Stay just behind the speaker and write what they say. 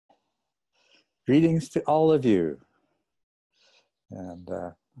Greetings to all of you, and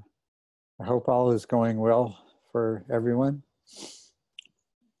I hope all is going well for everyone,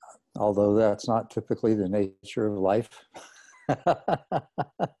 although that's not typically the nature of life. It's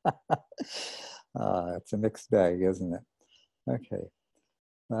a mixed bag, isn't it? Okay,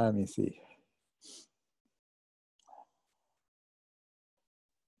 let me see.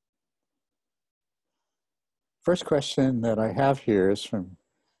 First question that I have here is from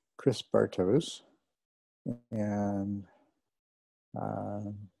Chris Bartos, and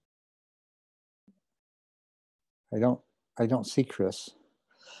I don't see Chris.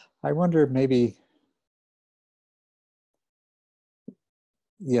 I wonder maybe,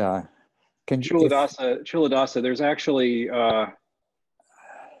 yeah. Culadasa, there's actually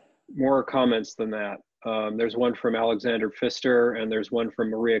more comments than that. There's one from Alexander Pfister, and there's one from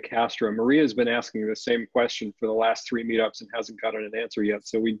Maria Castro. Maria's been asking the same question for the last 3 meetups and hasn't gotten an answer yet,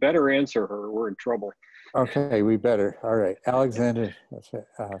 so we'd better answer her, or we're in trouble. Okay, we better. All right, Alexander.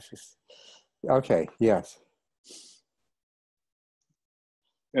 Okay, yes.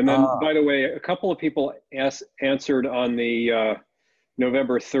 And then, by the way, a couple of people answered on the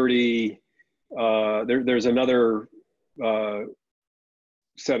November 30. There's another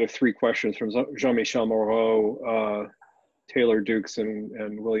set of 3 questions from Jean-Michel Moreau, Taylor Dukes,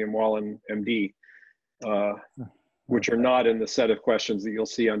 and William Wallen, MD, which are not in the set of questions that you'll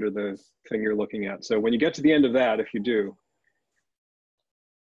see under the thing you're looking at. So when you get to the end of that, if you do,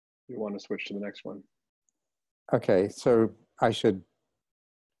 you want to switch to the next one. Okay, so I should,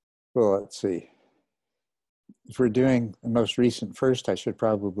 well, let's see. If we're doing the most recent first, I should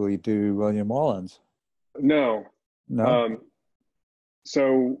probably do William Wallen's. No. No?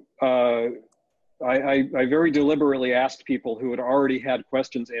 I very deliberately asked people who had already had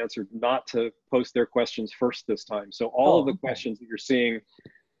questions answered not to post their questions first this time. So all of the questions that you're seeing,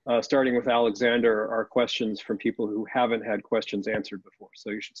 starting with Alexander, are questions from people who haven't had questions answered before. So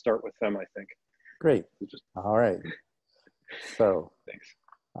you should start with them, I think. Great. All right. So, thanks.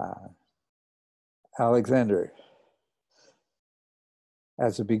 Alexander,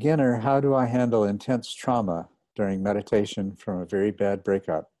 as a beginner, how do I handle intense trauma during meditation from a very bad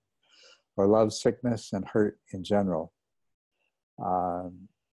breakup, or love sickness and hurt in general? And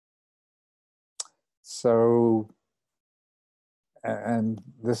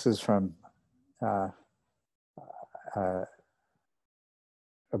this is from a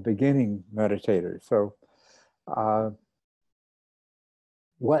beginning meditator. So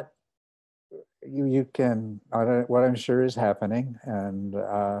what you can, what I'm sure is happening, and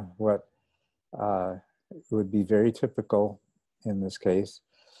what would be very typical in this case,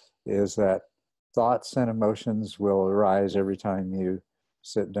 is that thoughts and emotions will arise every time you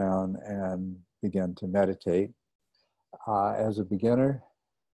sit down and begin to meditate. As a beginner,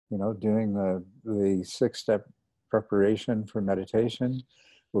 you know, doing the 6-step preparation for meditation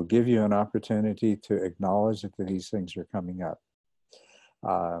will give you an opportunity to acknowledge that these things are coming up,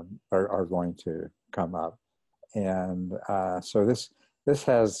 are going to come up. And so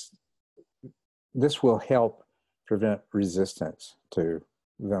this will help prevent resistance to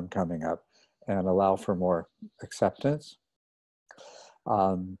them coming up and allow for more acceptance.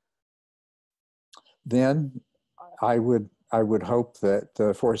 Then I would hope that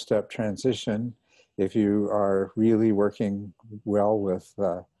the 4-step transition, if you are really working well with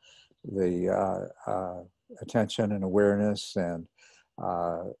the attention and awareness and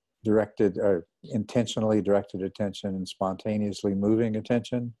directed or intentionally directed attention and spontaneously moving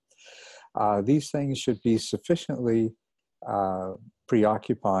attention, these things should be sufficiently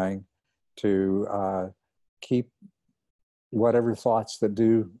preoccupying to keep whatever thoughts that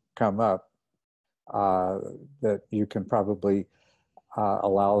do come up, that you can probably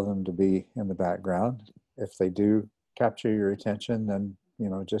allow them to be in the background. If they do capture your attention, then, you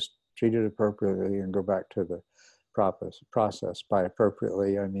know, just treat it appropriately and go back to the process. By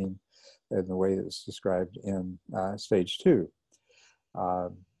appropriately, I mean in the way that's described in stage 2.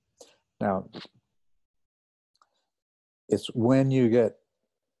 Now, it's when you get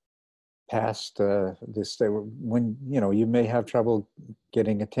past this stage, when, you know, you may have trouble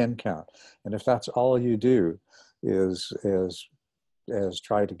getting a 10 count. And if that's all you do is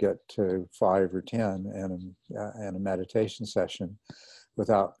try to get to 5 or 10 in a meditation session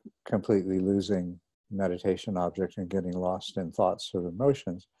without completely losing meditation object and getting lost in thoughts or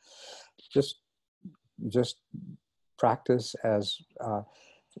emotions, just practice as,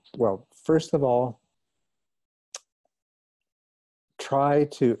 well, first of all, try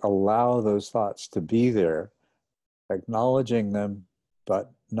to allow those thoughts to be there, acknowledging them,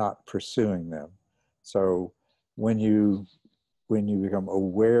 but not pursuing them. So when you become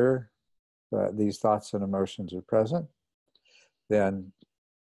aware that these thoughts and emotions are present, then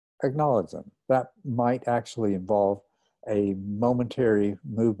acknowledge them. That might actually involve a momentary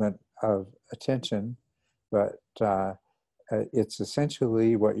movement of attention, but it's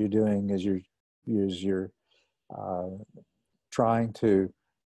essentially what you're doing is you're trying to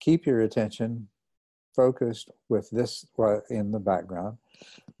keep your attention focused with this in the background.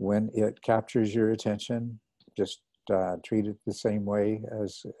 When it captures your attention, just treat it the same way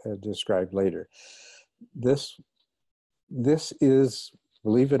as described later. This is,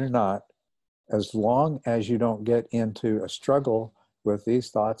 believe it or not, as long as you don't get into a struggle with these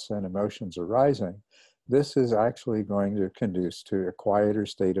thoughts and emotions arising, this is actually going to conduce to a quieter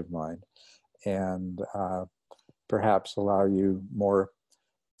state of mind and perhaps allow you more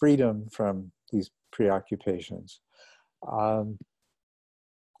freedom from these preoccupations. And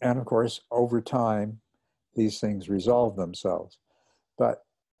of course, over time, these things resolve themselves. But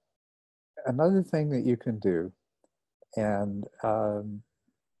another thing that you can do, and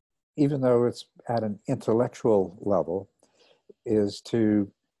even though it's at an intellectual level, is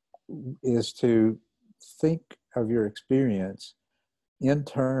to think of your experience in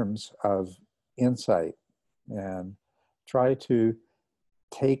terms of insight and try to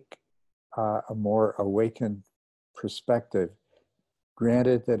take a more awakened perspective.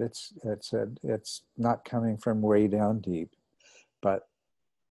 Granted that it's not coming from way down deep, but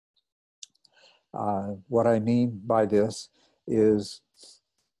what I mean by this is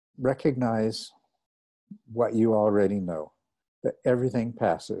recognize what you already know, that everything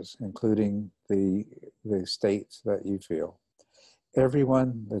passes, including the states that you feel.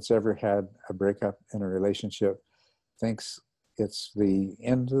 Everyone that's ever had a breakup in a relationship thinks it's the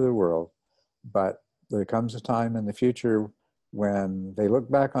end of the world, but there comes a time in the future when they look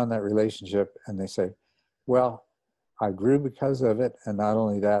back on that relationship and they say, well, I grew because of it, and not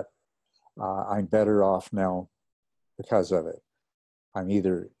only that, I'm better off now because of it. I'm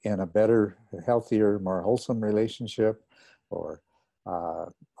either in a better, healthier, more wholesome relationship, or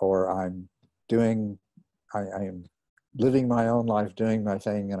I'm I am living my own life, doing my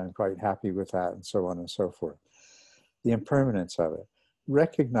thing, and I'm quite happy with that, and so on and so forth. The impermanence of it.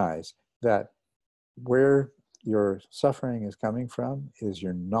 Recognize that where your suffering is coming from is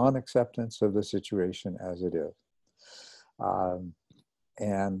your non-acceptance of the situation as it is.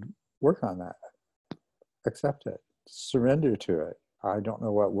 And work on that. Accept it. Surrender to it. I don't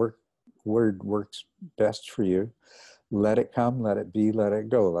know what word works best for you. Let it come, let it be, let it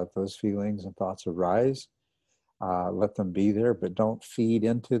go. Let those feelings and thoughts arise. Let them be there, but don't feed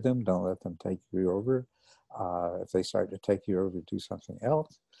into them. Don't let them take you over. If they start to take you over, do something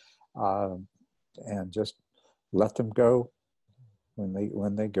else. And just let them go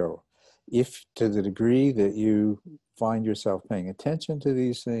when they go. If to the degree that you find yourself paying attention to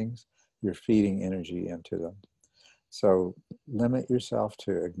these things, you're feeding energy into them. So limit yourself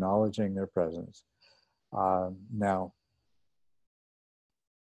to acknowledging their presence. Now,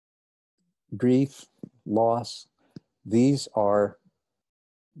 grief, loss, these are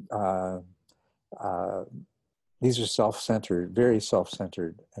self-centered, very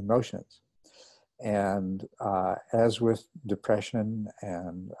self-centered emotions. And as with depression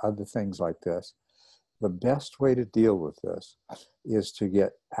and other things like this, the best way to deal with this is to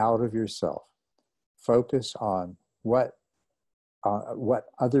get out of yourself. Focus on what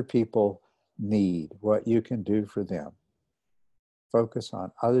other people need, what you can do for them. Focus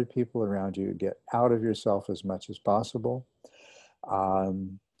on other people around you. Get out of yourself as much as possible.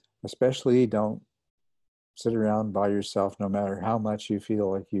 Especially don't sit around by yourself no matter how much you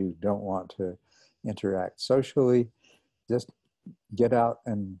feel like you don't want to interact socially. Just get out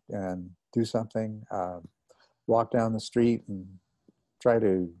and do something. Walk down the street and try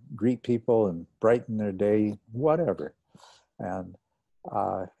to greet people and brighten their day, whatever. And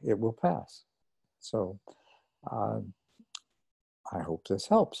it will pass. So I hope this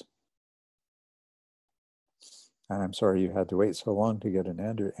helps. And I'm sorry you had to wait so long to get an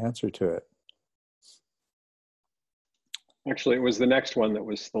answer to it. Actually, it was the next one that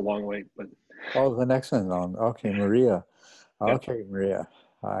was the long wait. But oh, the next one long. Okay, Maria. Okay, yeah. Maria.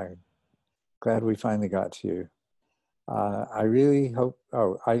 I'm glad we finally got to you. I really hope,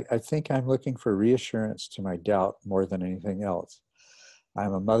 I think I'm looking for reassurance to my doubt more than anything else.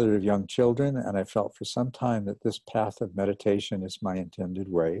 I'm a mother of young children, and I felt for some time that this path of meditation is my intended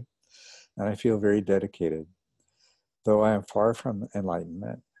way, and I feel very dedicated. Though I am far from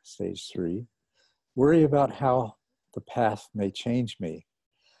enlightenment, stage 3, worry about how the path may change me.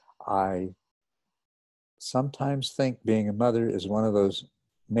 I sometimes think being a mother is one of those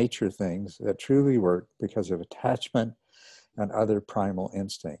nature things that truly work because of attachment and other primal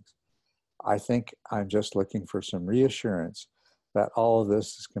instincts. I think I'm just looking for some reassurance that all of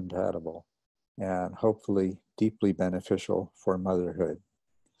this is compatible and hopefully deeply beneficial for motherhood.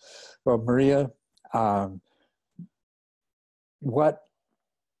 Well, Maria, um, what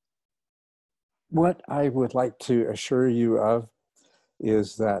I would like to assure you of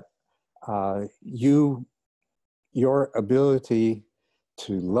is that your ability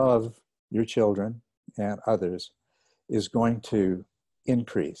to love your children and others is going to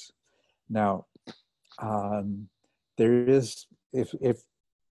increase. Now, there is, if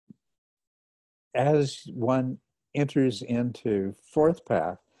as one enters into fourth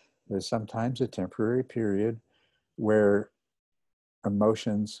path, there's sometimes a temporary period where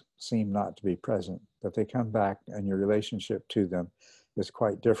emotions seem not to be present, but they come back and your relationship to them is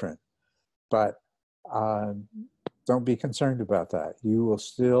quite different. But don't be concerned about that. You will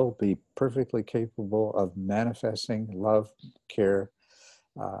still be perfectly capable of manifesting love, care,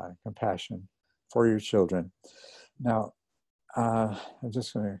 compassion for your children. Now, I'm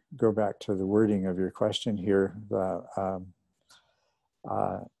just going to go back to the wording of your question here.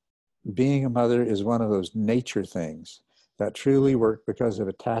 Being a mother is one of those nature things that truly work because of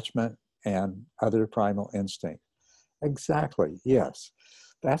attachment and other primal instincts. Exactly, yes.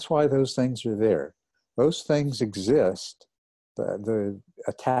 That's why those things are there. Those things exist. The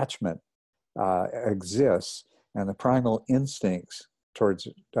attachment exists, and the primal instincts towards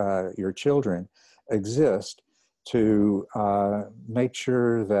your children exist to make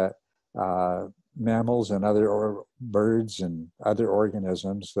sure that mammals and other birds and other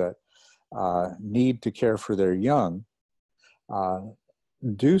organisms that need to care for their young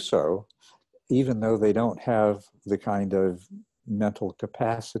do so, even though they don't have the kind of mental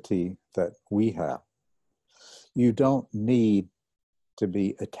capacity that we have. You don't need to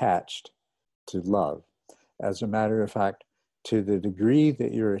be attached to love. As a matter of fact, to the degree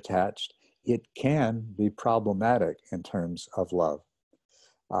that you're attached, it can be problematic in terms of love.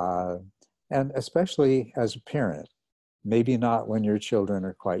 And especially as a parent, maybe not when your children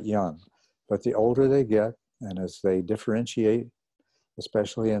are quite young, but the older they get and as they differentiate,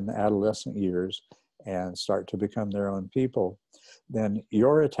 especially in the adolescent years, and start to become their own people, then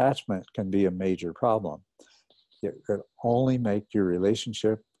your attachment can be a major problem. It could only make your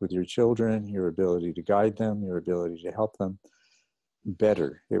relationship with your children, your ability to guide them, your ability to help them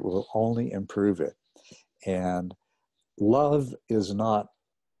better. It will only improve it. And love is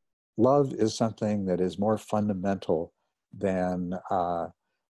something that is more fundamental than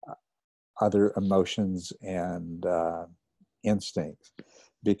other emotions and instincts,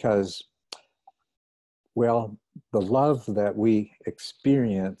 because, well, the love that we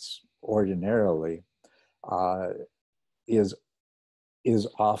experience ordinarily is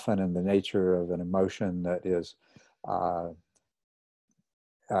often in the nature of an emotion that is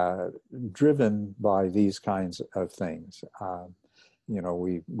driven by these kinds of things.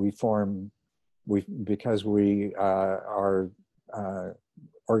 Because we are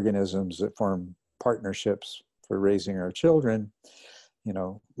organisms that form partnerships for raising our children.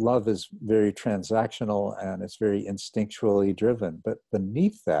 Love is very transactional and it's very instinctually driven. But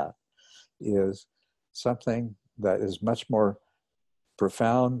beneath that is something that is much more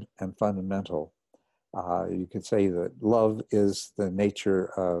profound and fundamental. You could say that love is the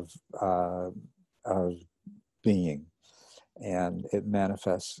nature of being, and it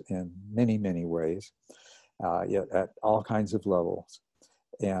manifests in many, many ways, yet at all kinds of levels.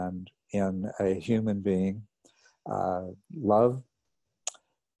 And in a human being, love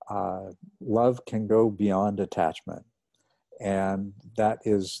can go beyond attachment, and that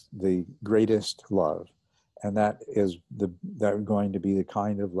is the greatest love, and that is going to be the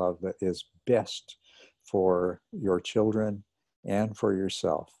kind of love that is best for your children and for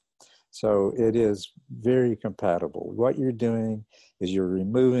yourself. So it is very compatible. What you're doing is you're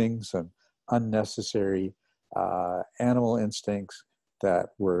removing some unnecessary animal instincts that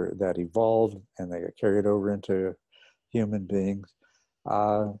evolved and they got carried over into human beings.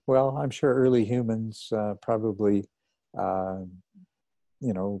 Well, I'm sure early humans probably,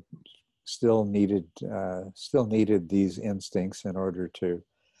 still needed these instincts in order to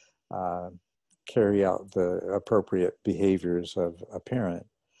carry out the appropriate behaviors of a parent.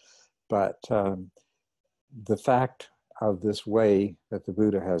 But the fact of this way that the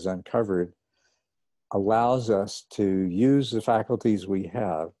Buddha has uncovered allows us to use the faculties we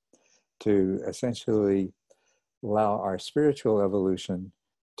have to essentially allow our spiritual evolution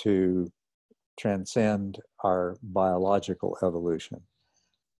to transcend our biological evolution.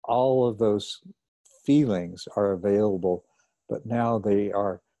 All of those feelings are available, but now they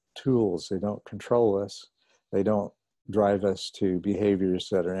are tools. They don't control us. They don't drive us to behaviors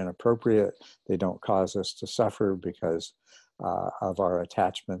that are inappropriate. They don't cause us to suffer because of our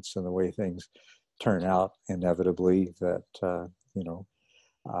attachments and the way things turn out inevitably that, you know,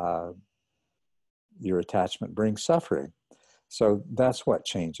 your attachment brings suffering. So that's what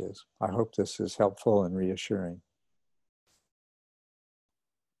changes. I hope this is helpful and reassuring.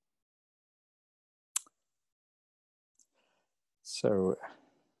 So,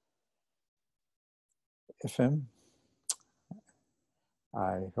 Ifem,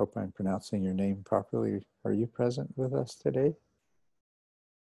 I hope I'm pronouncing your name properly. Are you present with us today?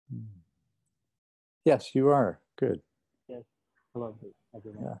 Yes, you are. Good. Yes. Hello,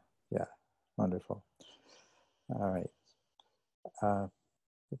 everyone. Yeah, yeah, wonderful. All right.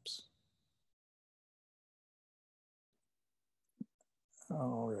 Oops.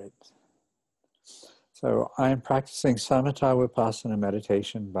 All right. So I'm practicing Samatha Vipassana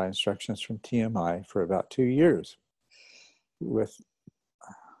meditation by instructions from TMI for about 2 years with,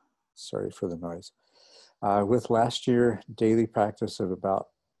 sorry for the noise, with last year daily practice of about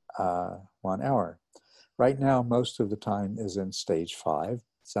 1 hour. Right now, most of the time is in stage 5,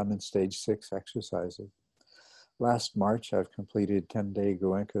 some in stage 6 exercises. Last March, I've completed 10-day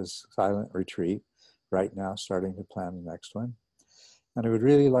Goenka's silent retreat, right now starting to plan the next one. And I would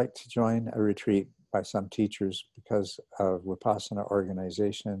really like to join a retreat by some teachers because of Vipassana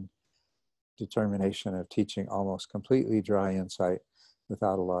organization, determination of teaching almost completely dry insight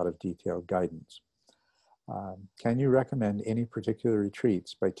without a lot of detailed guidance. Can you recommend any particular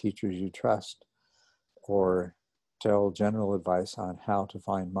retreats by teachers you trust, or tell general advice on how to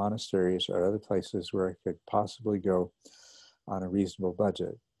find monasteries or other places where I could possibly go on a reasonable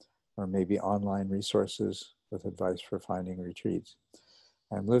budget, or maybe online resources with advice for finding retreats?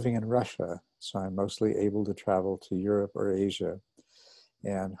 I'm living in Russia, so I'm mostly able to travel to Europe or Asia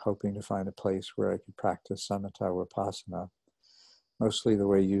and hoping to find a place where I could practice Samatha Vipassana, mostly the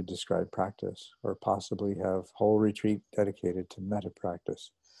way you describe practice, or possibly have whole retreat dedicated to metta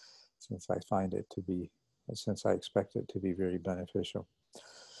practice, since I expect it to be very beneficial.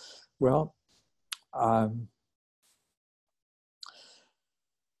 Well,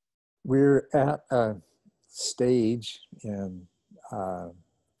 we're at a stage in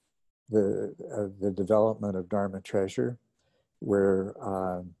the development of Dharma Treasure where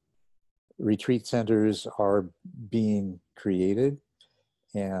retreat centers are being created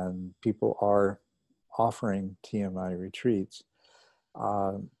and people are offering TMI retreats.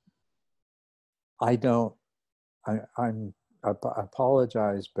 I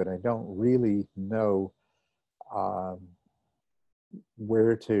apologize, but I don't really know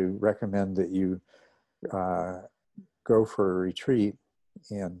where to recommend that you go for a retreat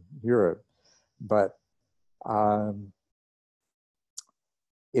in Europe. But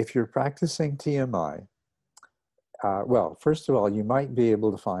if you're practicing TMI, well, first of all, you might be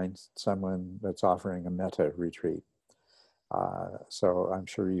able to find someone that's offering a metta retreat. So I'm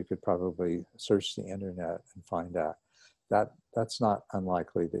sure you could probably search the internet and find out. That's not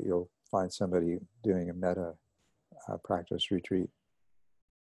unlikely that you'll find somebody doing a metta practice retreat.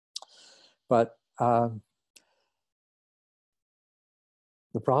 But the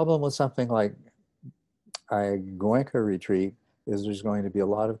problem with something like a Goenka retreat is there's going to be a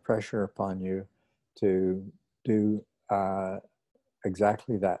lot of pressure upon you to do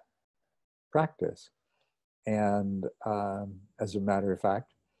exactly that practice. And as a matter of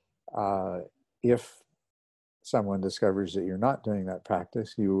fact, if someone discovers that you're not doing that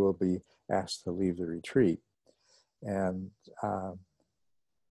practice, you will be asked to leave the retreat. And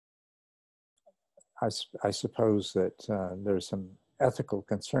I suppose that there's some ethical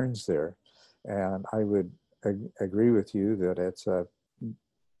concerns there. And I would agree with you that it's that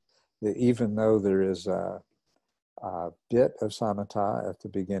even though there is a bit of samatha at the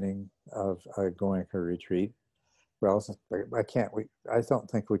beginning of a Goenka retreat, well, I don't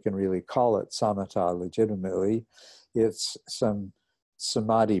think we can really call it samatha legitimately. It's some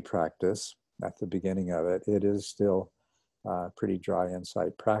samadhi practice at the beginning of it. It is still pretty dry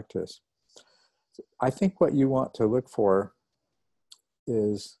insight practice. I think what you want to look for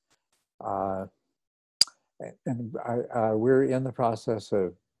is, we're in the process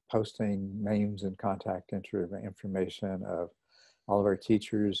of posting names and contact information of all of our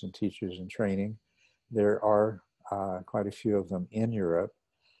teachers and teachers in training. There are quite a few of them in Europe.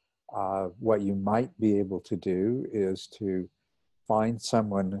 What you might be able to do is to find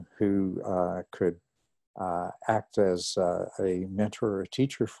someone who could act as a mentor or a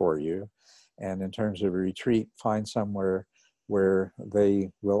teacher for you. And in terms of a retreat, find somewhere where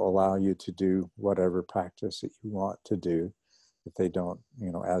they will allow you to do whatever practice that you want to do that they don't,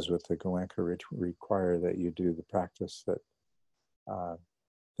 you know, as with the Goenka, require that you do the practice that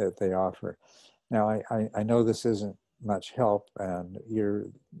that they offer. Now, I know this isn't much help, and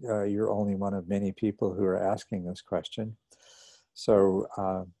you're only one of many people who are asking this question. So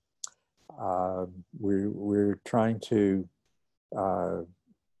we're trying to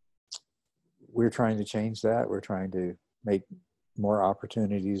change that. We're trying to make more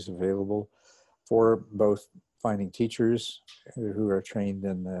opportunities available for both finding teachers who are trained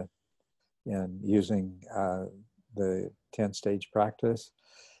in using the 10-stage practice,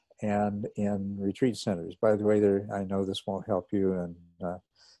 and in retreat centers. By the way, I know this won't help you,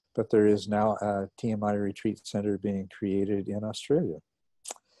 but there is now a TMI retreat center being created in Australia.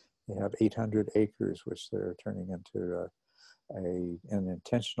 They have 800 acres, which they're turning into an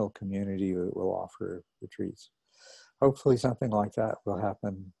intentional community that will offer retreats. Hopefully something like that will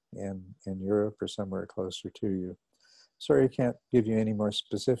happen in Europe or somewhere closer to you. Sorry, I can't give you any more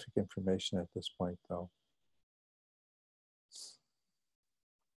specific information at this point, though.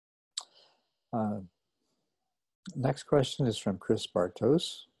 Next question is from Chris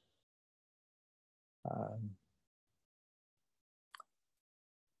Bartos. Let's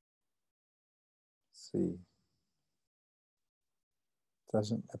see.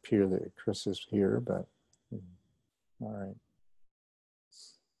 Doesn't appear that Chris is here, but all right.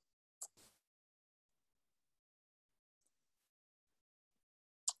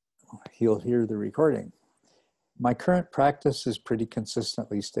 He'll hear the recording. My current practice is pretty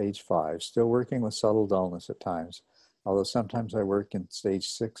consistently stage 5, still working with subtle dullness at times, although sometimes I work in stage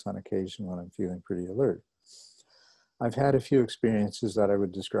 6 on occasion when I'm feeling pretty alert. I've had a few experiences that I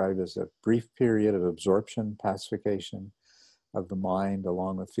would describe as a brief period of absorption, pacification of the mind,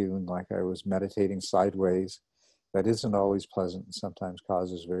 along with feeling like I was meditating sideways. That isn't always pleasant and sometimes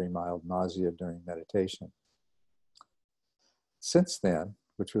causes very mild nausea during meditation. Since then,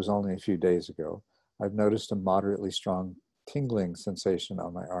 which was only a few days ago, I've noticed a moderately strong tingling sensation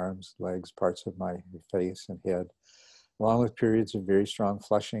on my arms, legs, parts of my face and head, along with periods of very strong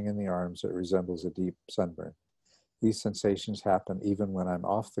flushing in the arms that resembles a deep sunburn. These sensations happen even when I'm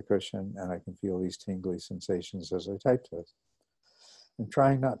off the cushion, and I can feel these tingly sensations as I type this. I'm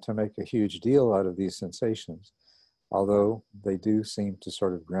trying not to make a huge deal out of these sensations, although they do seem to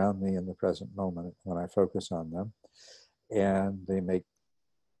sort of ground me in the present moment when I focus on them, and they make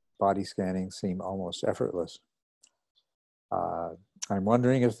body scanning seem almost effortless. I'm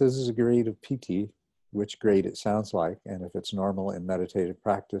wondering if this is a grade of PT, which grade it sounds like, and if it's normal in meditative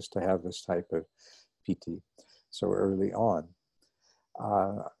practice to have this type of PT so early on.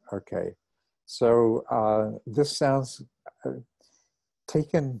 Okay, so this sounds,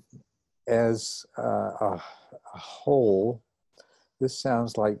 taken as a whole, this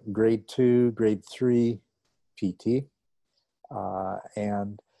sounds like grade 2, grade 3 PT,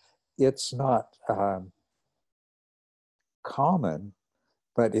 and it's not common,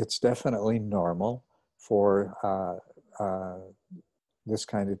 but it's definitely normal for this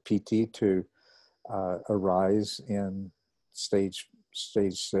kind of PT to arise in stage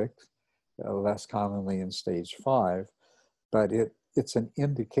 6, less commonly in stage 5, but it's an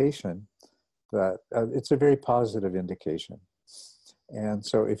indication that it's a very positive indication. And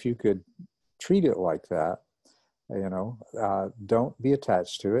so if you could treat it like that, you know, don't be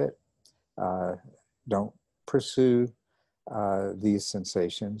attached to it. Don't pursue these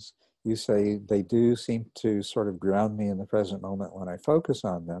sensations. You say they do seem to sort of ground me in the present moment when I focus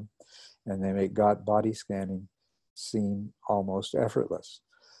on them, and they make body scanning seem almost effortless.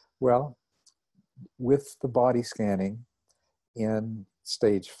 Well, with the body scanning in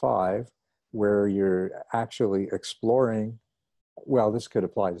stage 5, where you're actually exploring, well, this could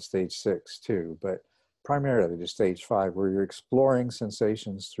apply to stage 6 too, but primarily to stage 5, where you're exploring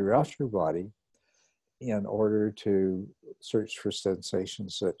sensations throughout your body in order to search for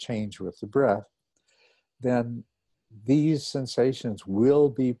sensations that change with the breath, then these sensations will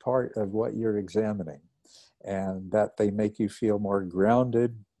be part of what you're examining, and that they make you feel more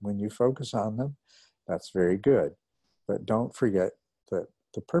grounded when you focus on them. That's very good. But don't forget that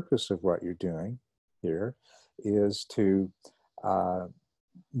the purpose of what you're doing here is to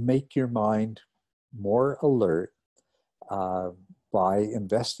make your mind more alert by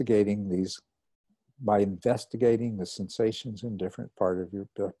investigating the sensations in different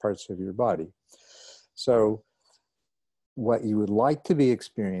parts of your body. So what you would like to be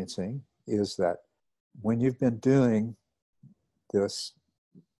experiencing is that when you've been doing this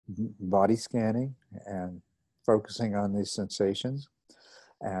body scanning and focusing on these sensations,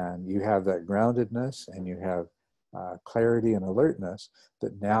 and you have that groundedness, and you have clarity and alertness,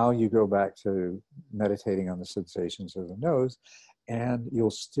 that now you go back to meditating on the sensations of the nose, and you'll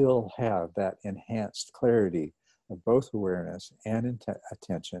still have that enhanced clarity of both awareness and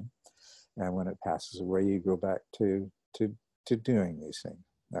attention. And when it passes away, you go back to doing these things.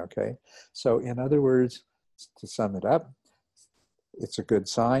 Okay, so in other words, to sum it up, it's a good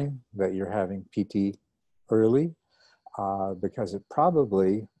sign that you're having PT early, because it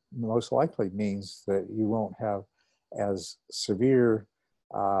probably most likely means that you won't have as severe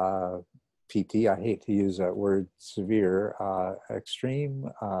PT. I hate to use that word, severe, extreme,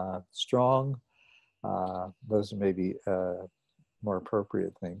 strong. Those may be more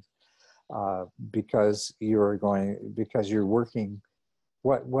appropriate things, because you're working.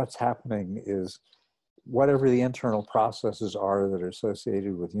 What's happening is whatever the internal processes are that are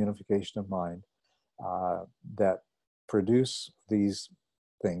associated with unification of mind, that produce these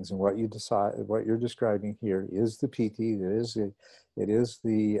things, and what you're describing here is the PT. It is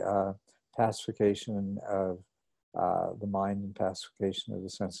the pacification of the mind and pacification of the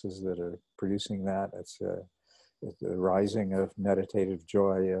senses that are producing that. It's the rising of meditative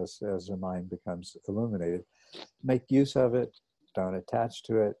joy as the mind becomes illuminated. Make use of it. Don't attach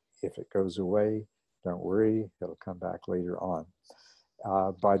to it. If it goes away, don't worry. It'll come back later on.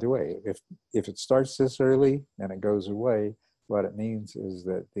 By the way, if it starts this early and it goes away, what it means is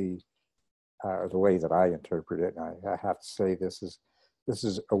that the way that I interpret it, and I have to say this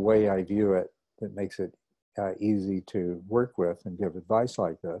is a way I view it that makes it easy to work with and give advice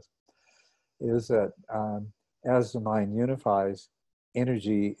like this, is that as the mind unifies,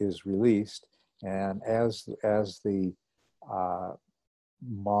 energy is released, and as the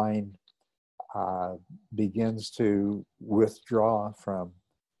mind begins to withdraw from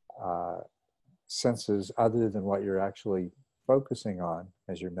senses other than what you're actually focusing on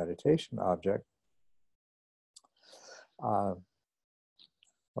as your meditation object. What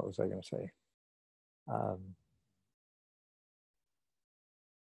was I going to say?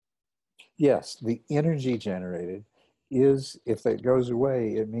 Yes, the energy generated is, if it goes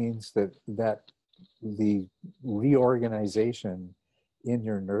away, it means that the reorganization in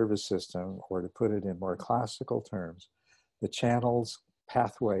your nervous system, or to put it in more classical terms, the channels,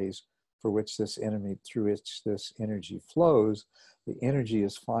 pathways through which this energy flows, the energy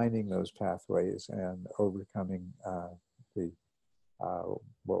is finding those pathways and overcoming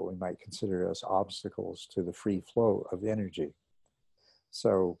what we might consider as obstacles to the free flow of energy.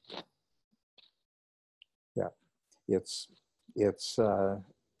 So, yeah, it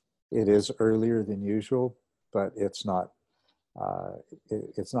is earlier than usual, but it's not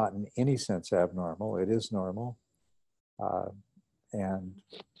in any sense abnormal. It is normal, and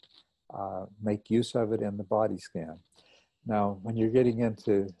make use of it in the body scan. Now, when you're getting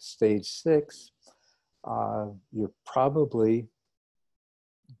into stage 6, you're probably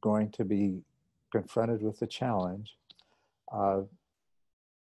going to be confronted with the challenge of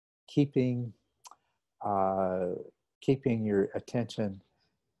keeping your attention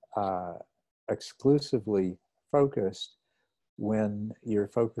exclusively focused when you're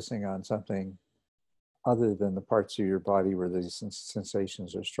focusing on something other than the parts of your body where these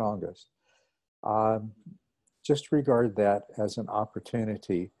sensations are strongest. Just regard that as an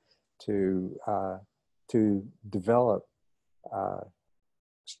opportunity to develop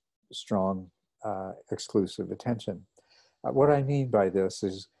strong exclusive attention. What I mean by this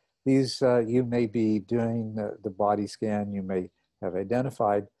is you may be doing the body scan, you may have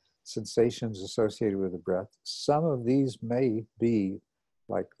identified sensations associated with the breath. Some of these may be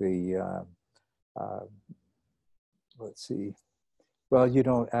like the, let's see, well, you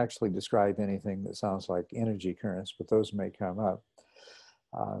don't actually describe anything that sounds like energy currents, but those may come up.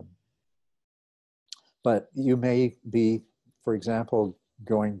 But you may be, for example,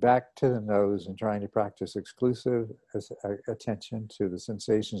 going back to the nose and trying to practice exclusive attention to the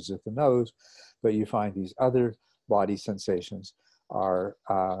sensations at the nose, but you find these other body sensations are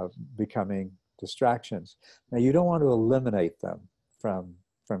becoming distractions. Now, you don't want to eliminate them from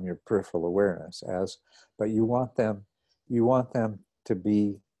your peripheral awareness, but you want them to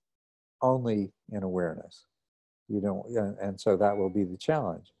be only in awareness. You don't, and so that will be the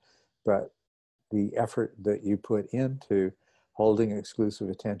challenge. But the effort that you put into holding exclusive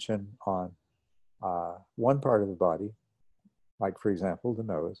attention on one part of the body, like for example the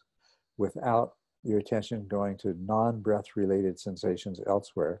nose, without your attention going to non-breath related sensations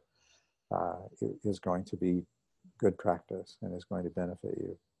elsewhere, is going to be good practice and is going to benefit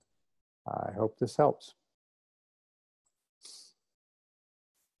you. I hope this helps.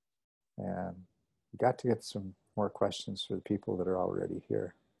 And we got to get some more questions for the people that are already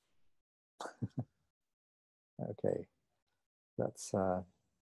here. Okay, that's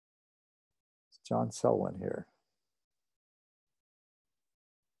John Selwyn here.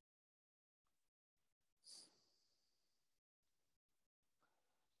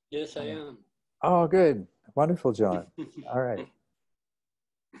 Yes, I am. Oh, good. Wonderful, John. All right.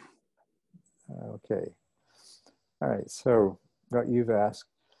 Okay. All right. So what you've asked.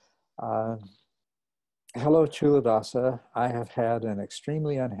 Hello, Culadasa. I have had an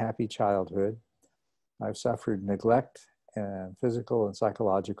extremely unhappy childhood. I've suffered neglect and physical and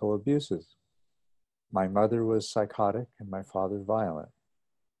psychological abuses. My mother was psychotic and my father violent.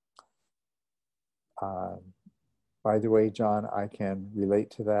 By the way, John, I can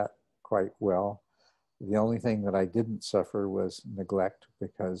relate to that quite well. The only thing that I didn't suffer was neglect,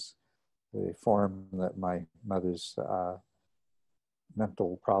 because the form that my mother's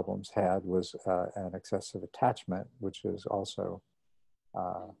mental problems had was an excessive attachment, which is also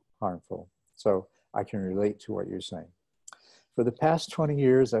harmful. So I can relate to what you're saying. For the past 20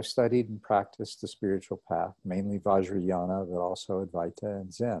 years, I've studied and practiced the spiritual path, mainly Vajrayana, but also Advaita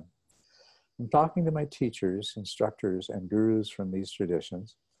and Zen. From talking to my teachers, instructors, and gurus from these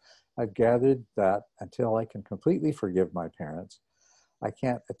traditions, I've gathered that until I can completely forgive my parents, I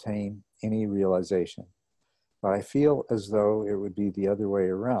can't attain any realization. But I feel as though it would be the other way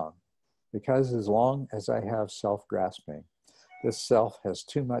around, because as long as I have self-grasping, this self has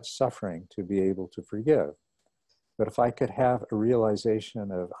too much suffering to be able to forgive. But if I could have a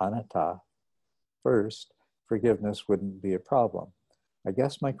realization of anatta first, forgiveness wouldn't be a problem. I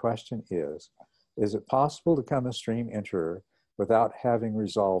guess my question is it possible to become a stream enterer without having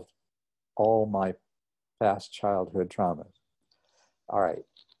resolved all my past childhood traumas? All right.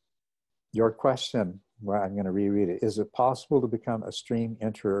 Your question, well, I'm going to reread it. Is it possible to become a stream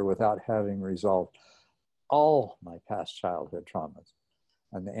enterer without having resolved all my past childhood traumas?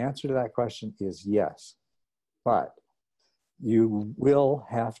 And the answer to that question is yes. But you will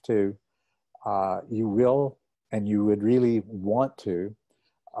have to, you will, and you would really want to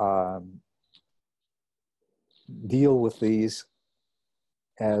deal with these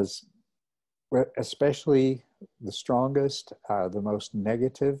as, especially the strongest, the most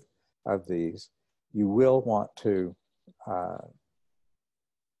negative of these, you will want to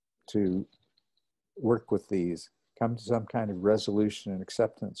work with these, come to some kind of resolution and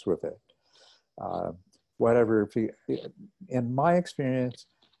acceptance with it. Whatever, in my experience,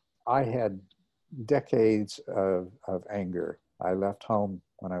 I had decades of anger. I left home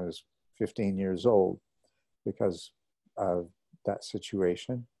when I was 15 years old because of that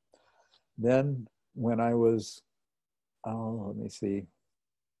situation. Then when I was, let me see,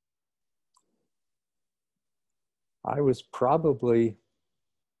 I was probably,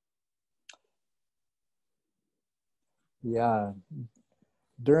 yeah,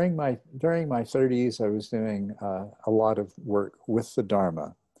 during my 30s, I was doing a lot of work with the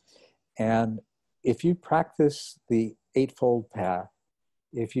Dharma. And if you practice the Eightfold Path,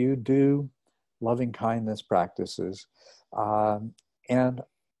 if you do loving kindness practices, and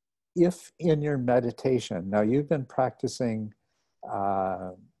if in your meditation, now you've been practicing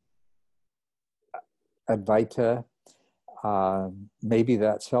Advaita, maybe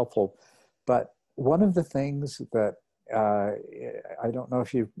that's helpful. But one of the things that I don't know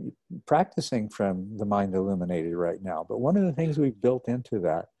if you're practicing from the Mind Illuminated right now, but one of the things we've built into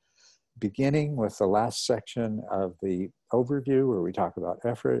that, beginning with the last section of the overview where we talk about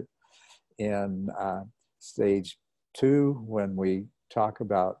effort, in stage 2, when we talk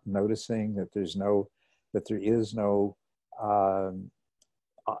about noticing that there is no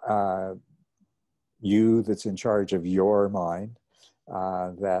you that's in charge of your mind,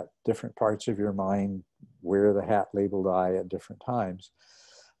 that different parts of your mind wear the hat labeled I at different times.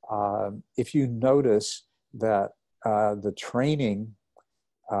 If you notice that the training,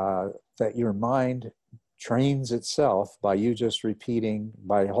 that your mind trains itself by you just repeating,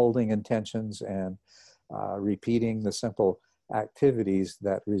 by holding intentions and repeating the simple activities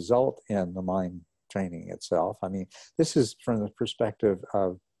that result in the mind training itself. I mean, this is from the perspective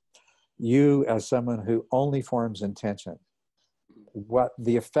of you as someone who only forms intention. What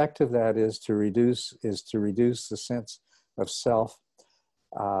the effect of that is to reduce the sense of self,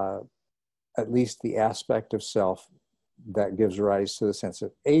 at least the aspect of self that gives rise to the sense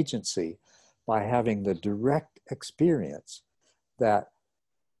of agency, by having the direct experience that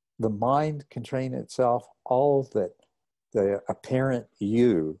the mind can train itself. All that the apparent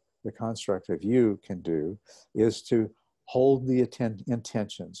you, the construct of you, can do is to hold the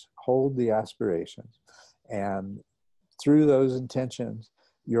intentions, hold the aspirations, and through those intentions,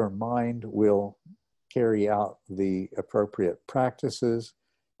 your mind will carry out the appropriate practices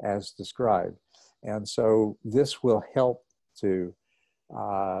as described. And so this will help to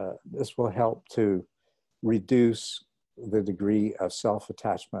reduce the degree of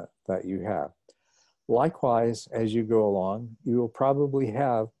self-attachment that you have. Likewise, as you go along, you will probably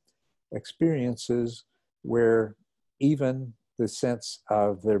have experiences where even the sense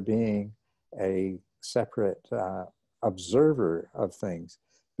of there being a separate observer of things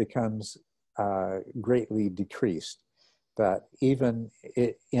becomes greatly decreased. That even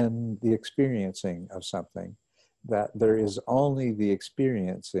in the experiencing of something, that there is only the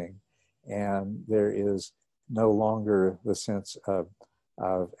experiencing, and there is no longer the sense of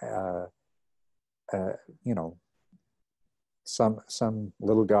you know, some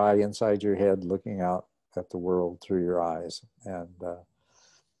little guy inside your head looking out at the world through your eyes. And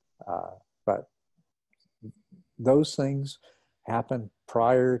but those things happen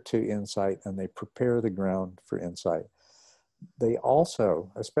prior to insight, and they prepare the ground for insight. They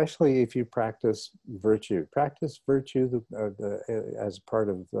also, especially if you practice virtue as part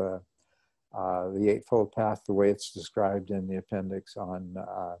of the Eightfold Path, the way it's described in the appendix on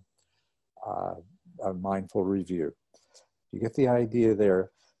a mindful review. You get the idea there.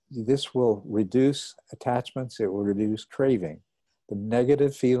 This will reduce attachments. It will reduce craving. The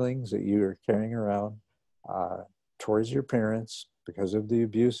negative feelings that you are carrying around towards your parents because of the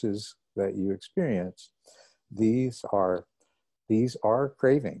abuses that you experience, these are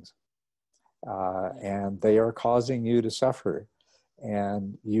cravings, and they are causing you to suffer.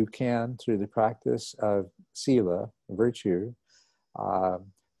 And you can, through the practice of sila, virtue,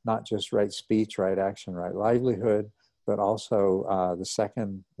 not just right speech, right action, right livelihood, but also the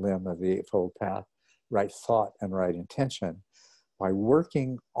second limb of the Eightfold Path, right thought and right intention. By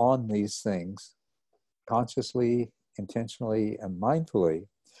working on these things consciously, intentionally, and mindfully,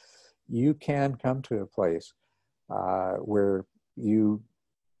 you can come to a place where you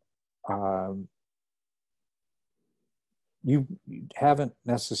haven't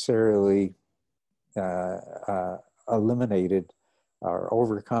necessarily eliminated or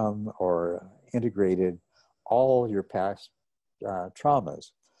overcome or integrated all your past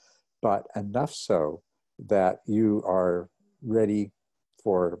traumas, but enough so that you are ready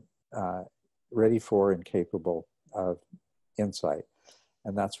for and capable of insight.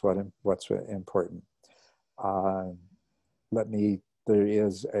 And that's what's important. There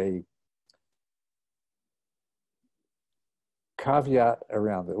is a caveat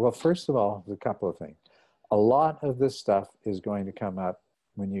around it. Well, first of all, there's a couple of things. A lot of this stuff is going to come up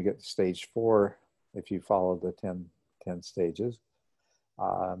when you get to stage 4, if you follow the 10 stages.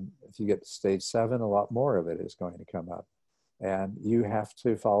 If you get to stage 7, a lot more of it is going to come up. And you have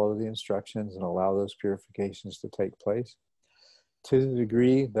to follow the instructions and allow those purifications to take place. To the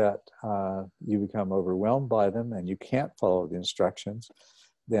degree that you become overwhelmed by them and you can't follow the instructions,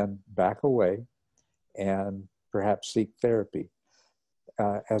 then back away and perhaps seek therapy.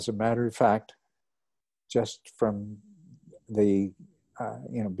 As a matter of fact, just from the,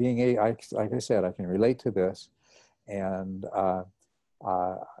 being like I said, I can relate to this, and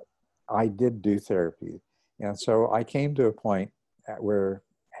I did do therapy. And so I came to a point where,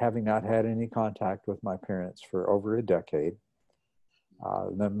 having not had any contact with my parents for over a decade,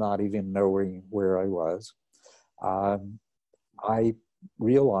 them not even knowing where I was, I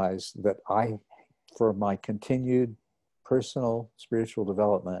realized that for my continued personal spiritual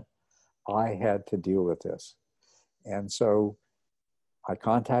development, I had to deal with this. And so I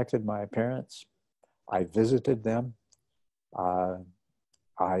contacted my parents. I visited them.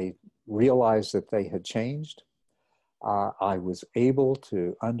 I realized that they had changed. I was able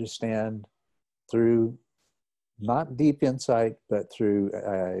to understand through not deep insight, but through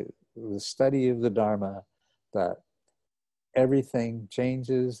the study of the Dharma, that everything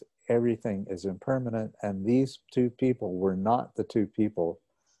changes, everything is impermanent, and these two people were not the two people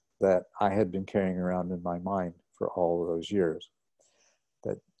that I had been carrying around in my mind for all of those years.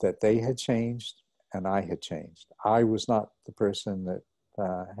 That they had changed and I had changed. I was not the person that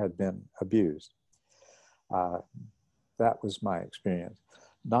had been abused. That was my experience.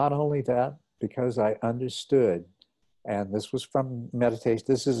 Not only that, because I understood, and this was from meditation,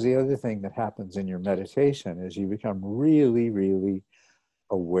 this is the other thing that happens in your meditation, is you become really, really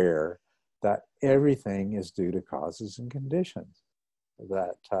aware that everything is due to causes and conditions.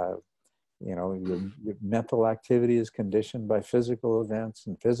 That, your mental activity is conditioned by physical events,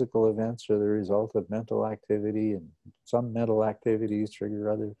 and physical events are the result of mental activity, and some mental activities trigger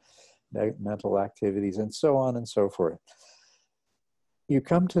other mental activities, and so on and so forth. You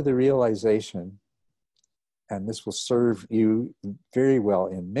come to the realization, and this will serve you very well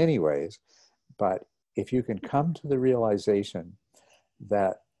in many ways, but if you can come to the realization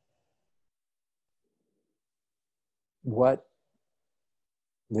that what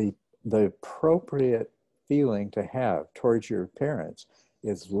the appropriate feeling to have towards your parents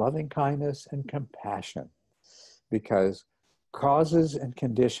is loving kindness and compassion, because causes and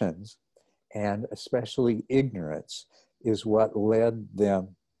conditions, and especially ignorance, is what led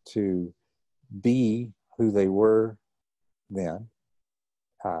them to be who they were then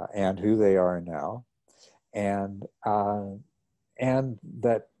and who they are now, and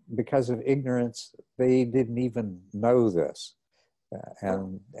that because of ignorance they didn't even know this,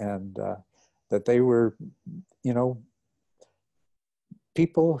 and that they were, you know,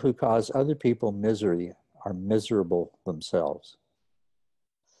 people who cause other people misery are miserable themselves.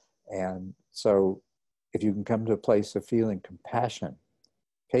 And so if you can come to a place of feeling compassion,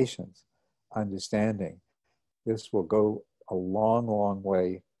 patience, understanding, this will go a long, long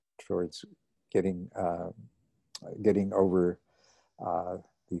way towards getting over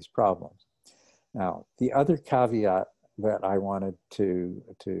these problems. Now, the other caveat that I wanted to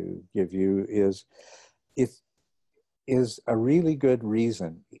give you is it is a really good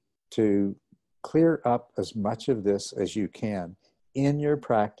reason to clear up as much of this as you can in your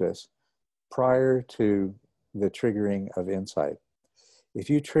practice prior to the triggering of insight. If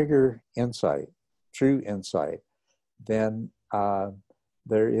you trigger insight, true insight, then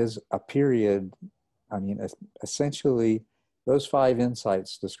there is a period, I mean, essentially those 5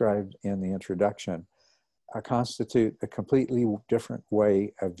 insights described in the introduction constitute a completely different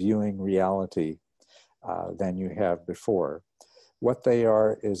way of viewing reality than you have before. What they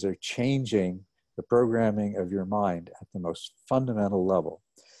are is they're changing the programming of your mind at the most fundamental level.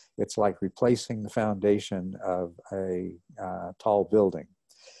 It's like replacing the foundation of a tall building.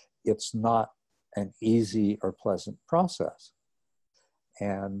 It's not an easy or pleasant process,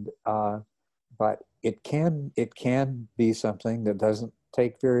 and but it can be something that doesn't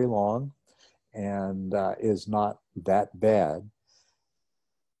take very long and is not that bad,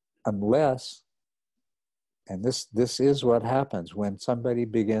 unless, and this is what happens when somebody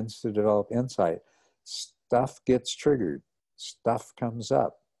begins to develop insight, stuff gets triggered, stuff comes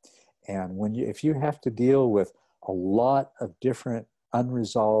up. And when if you have to deal with a lot of different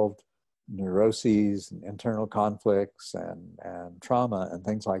unresolved neuroses and internal conflicts and trauma and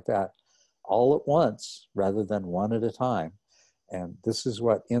things like that all at once rather than one at a time, and this is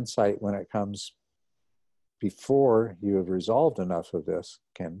what insight, when it comes before you have resolved enough of this,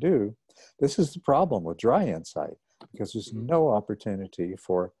 can do. This is the problem with dry insight, because there's no opportunity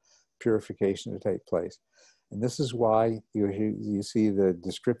for purification to take place. And this is why you see the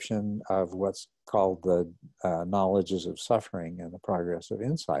description of what's called the knowledges of suffering and the progress of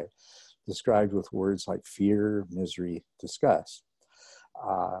insight, described with words like fear, misery, disgust.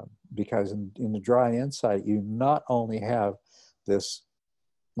 Because in the dry insight, you not only have this,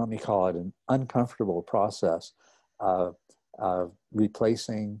 let me call it an uncomfortable process of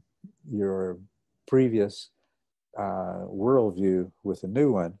replacing your previous worldview with a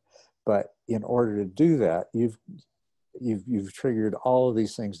new one, but in order to do that, you've triggered all of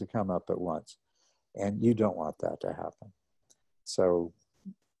these things to come up at once, and you don't want that to happen. So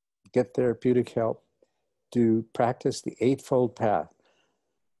get therapeutic help. Practice the Eightfold Path,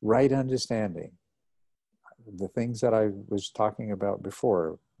 right understanding, the things that I was talking about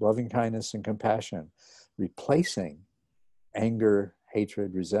before, loving kindness and compassion, replacing anger,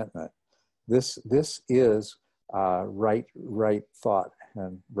 hatred, resentment. This is right thought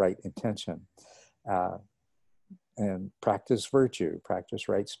and right intention. And practice virtue, practice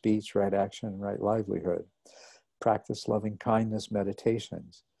right speech, right action, right livelihood. Practice loving kindness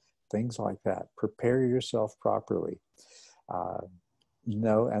meditations, things like that. Prepare yourself properly.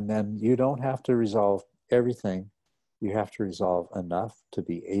 And then you don't have to resolve everything. You have to resolve enough to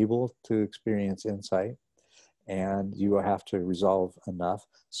be able to experience insight, and you will have to resolve enough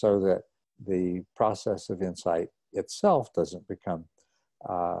so that the process of insight itself doesn't become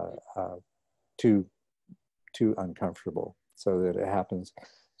too uncomfortable, so that it happens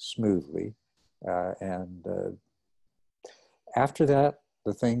smoothly. And after that,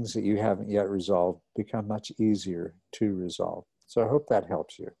 the things that you haven't yet resolved become much easier to resolve. So I hope that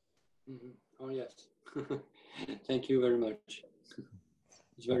helps you. Mm-hmm. Oh, yes. Thank you very much.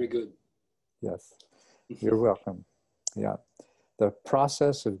 It's very good. Yes, you're welcome. Yeah. The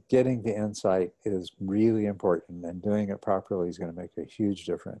process of getting the insight is really important, and doing it properly is going to make a huge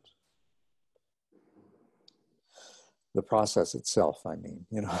difference. The process itself, I mean,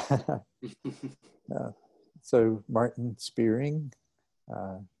 you know. So Martin Spearing,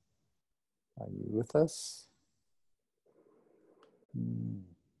 are you with us?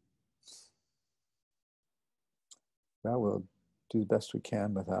 Well, we'll do the best we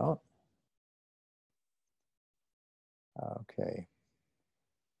can without. Okay.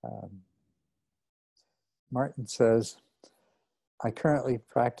 Martin says, I currently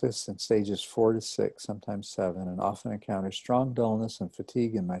practice in stages 4 to 6, sometimes 7, and often encounter strong dullness and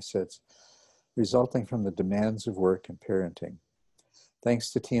fatigue in my sits, resulting from the demands of work and parenting.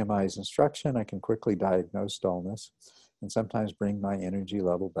 Thanks to TMI's instruction, I can quickly diagnose dullness and sometimes bring my energy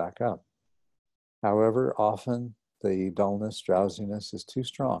level back up. However, often the dullness, drowsiness is too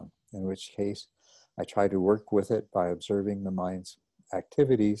strong, in which case I try to work with it by observing the mind's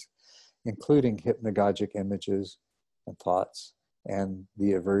activities, including hypnagogic images and thoughts, and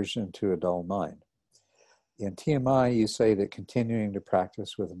the aversion to a dull mind. In TMI, you say that continuing to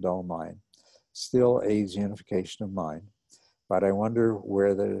practice with a dull mind still aids unification of mind, but I wonder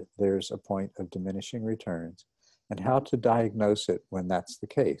where there's a point of diminishing returns and how to diagnose it when that's the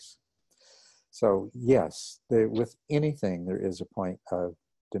case. So yes, with anything, there is a point of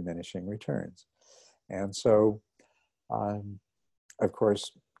diminishing returns. And so, of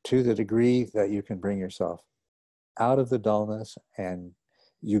course, to the degree that you can bring yourself out of the dullness and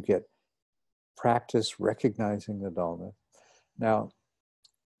you get practice recognizing the dullness. Now,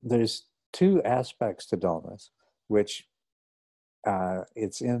 there's two aspects to dullness, which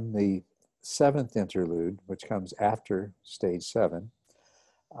it's in the 7th interlude, which comes after stage 7,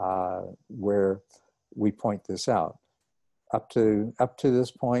 where we point this out. Up to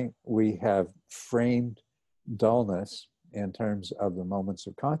this point, we have framed dullness in terms of the moments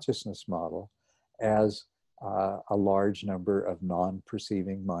of consciousness model as a large number of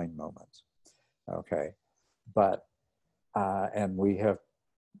non-perceiving mind moments. Okay, but and we have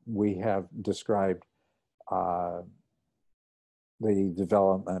described the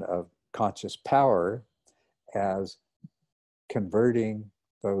development of conscious power as converting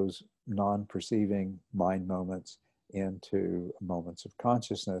those non-perceiving mind moments into moments of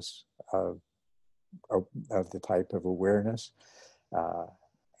consciousness of the type of awareness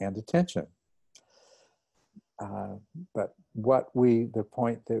and attention. But the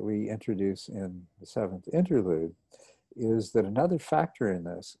point that we introduce in the 7th interlude is that another factor in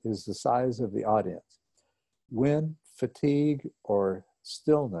this is the size of the audience. When fatigue or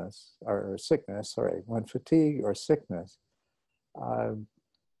stillness, or sickness, sorry, when fatigue or sickness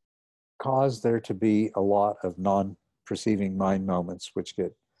cause there to be a lot of non-perceiving mind moments which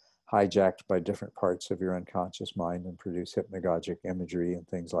get hijacked by different parts of your unconscious mind and produce hypnagogic imagery and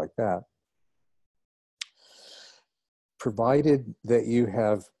things like that. Provided that you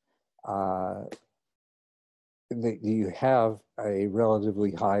have a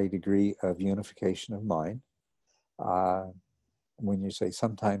relatively high degree of unification of mind, when you say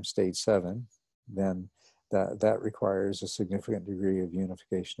sometimes stage 7, then that requires a significant degree of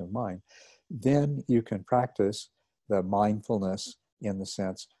unification of mind. Then you can practice the mindfulness in the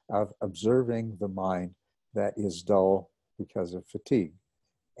sense of observing the mind that is dull because of fatigue.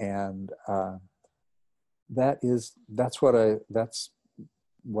 And that's what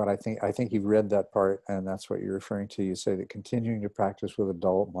I think you've read that part, and that's what you're referring to. You say that continuing to practice with a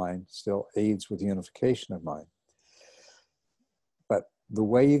dull mind still aids with unification of mind. But the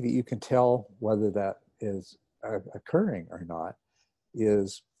way that you can tell whether that is occurring or not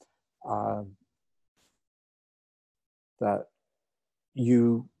is that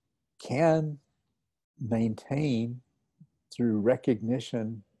you can maintain through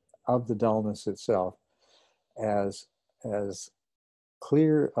recognition of the dullness itself as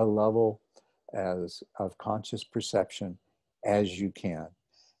clear a level of conscious perception as you can.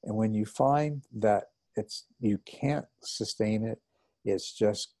 And when you find that you can't sustain it, it's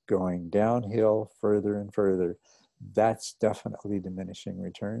just going downhill further and further, that's definitely diminishing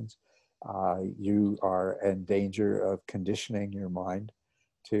returns. You are in danger of conditioning your mind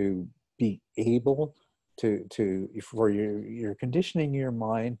to be able you're conditioning your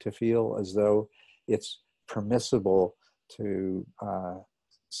mind to feel as though it's permissible to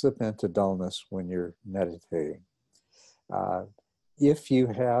slip into dullness when you're meditating. If you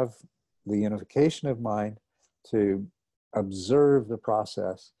have the unification of mind to observe the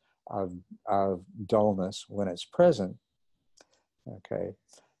process of dullness when it's present, okay,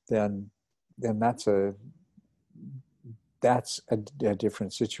 then that's a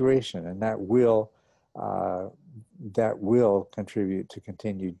different situation, and that will contribute to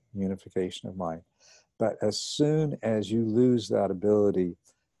continued unification of mind. But as soon as you lose that ability,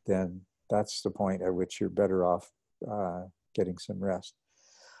 then that's the point at which you're better off getting some rest.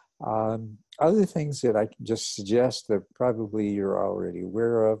 Other things that I can just suggest that probably you're already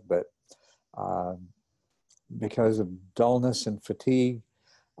aware of, but because of dullness and fatigue,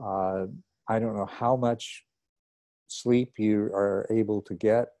 I don't know how much sleep you are able to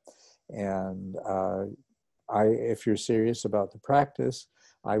get, and if you're serious about the practice,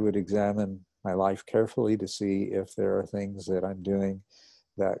 I would examine my life carefully to see if there are things that I'm doing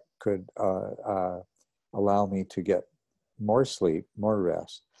that could allow me to get more sleep, more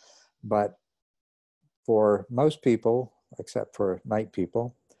rest. But for most people, except for night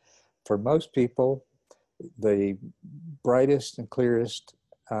people, for most people, the brightest and clearest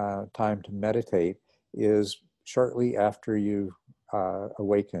time to meditate is shortly after you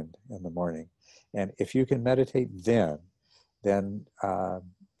awakened in the morning. And if you can meditate then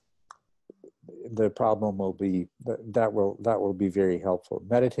the problem will be, that will be very helpful.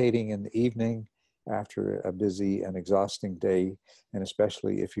 Meditating in the evening after a busy and exhausting day, and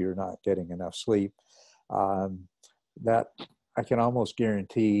especially if you're not getting enough sleep, that I can almost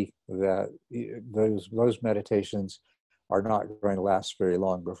guarantee that those meditations are not going to last very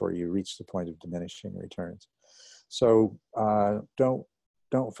long before you reach the point of diminishing returns. So don't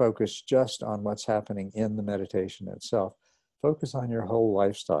focus just on what's happening in the meditation itself. Focus on your whole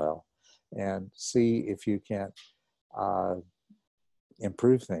lifestyle and see if you can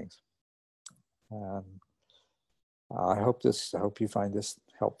improve things. I hope you find this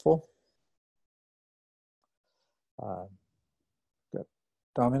helpful.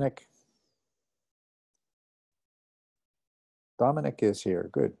 Dominic is here.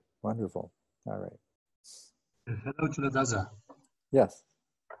 Good. Wonderful. All right. Hello, Culadasa. Yes.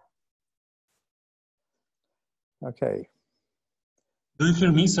 Okay. Do you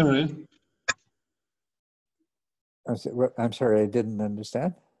hear me? Sorry. I'm sorry, I didn't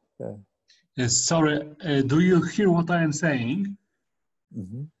understand. Yes, sorry. Do you hear what I am saying?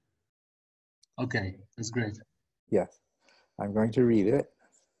 Mm-hmm. Okay, that's great. Yes. I'm going to read it.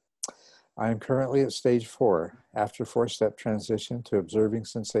 I am currently at stage 4, after 4-step transition to observing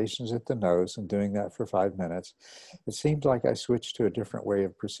sensations at the nose and doing that for 5 minutes. It seems like I switched to a different way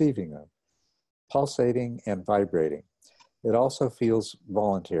of perceiving them, pulsating and vibrating. It also feels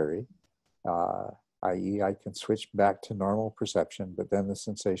voluntary, i.e. I can switch back to normal perception, but then the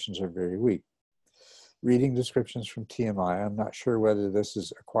sensations are very weak. Reading descriptions from TMI, I'm not sure whether this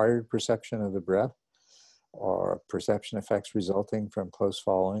is acquired perception of the breath or perception effects resulting from close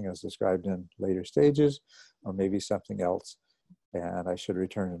following as described in later stages, or maybe something else. And I should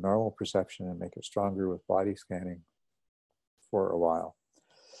return to normal perception and make it stronger with body scanning for a while.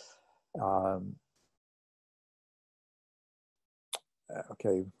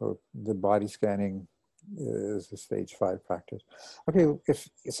 Okay, well, the body scanning is a stage 5 practice. Okay,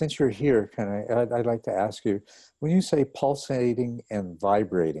 since you're here, I'd like to ask you, when you say pulsating and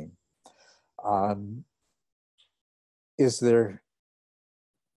vibrating, is there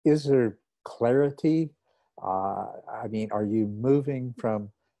clarity? I mean, are you moving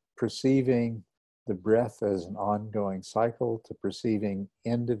from perceiving the breath as an ongoing cycle to perceiving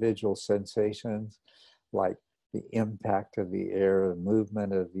individual sensations like the impact of the air, the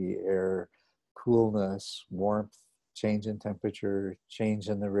movement of the air, coolness, warmth, change in temperature, change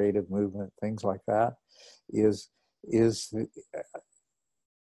in the rate of movement, things like that? Is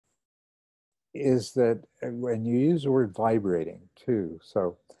that when you use the word vibrating too?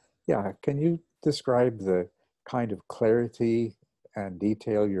 So yeah, can you describe the kind of clarity and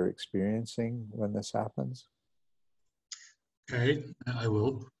detail you're experiencing when this happens? Okay, I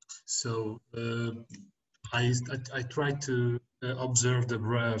will. So I try to observe the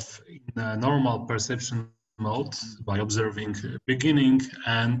breath in a normal perception mode by observing beginning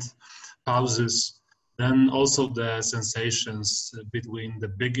and pauses, then also the sensations between the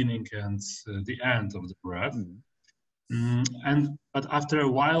beginning and the end of the breath. But after a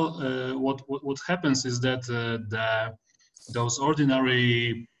while, what happens is that those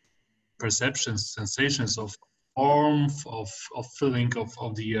ordinary perceptions, sensations of warmth, of feeling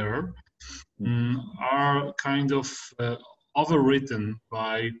of the air, are kind of overwritten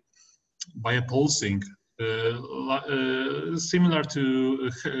by a pulsing, similar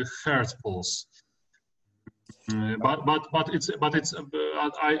to a heart pulse.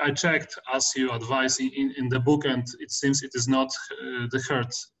 I checked as you advise in the book, and it seems it is not the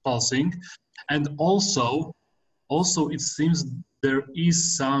heart pulsing, and also it seems there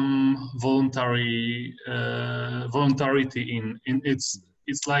is some voluntarity in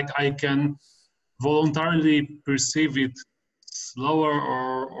it's like I can voluntarily perceive it slower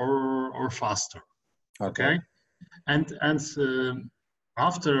or faster. Okay. And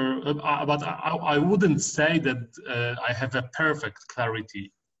after, but I wouldn't say that I have a perfect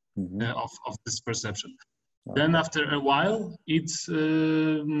clarity of this perception. Okay. Then after a while, it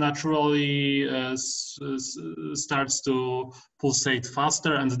naturally starts to pulsate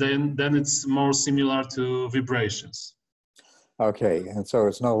faster, and then it's more similar to vibrations. Okay, and so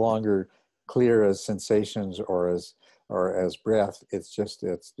it's no longer clear as sensations or as breath. It's just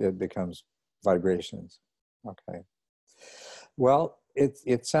it becomes vibrations. Okay. Well,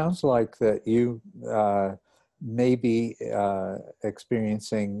 it sounds like that you may be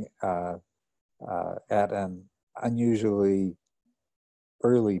experiencing at an unusually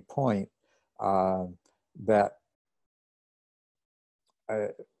early point that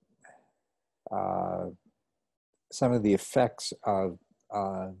some of the effects of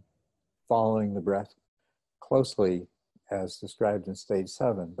following the breath closely as described in stage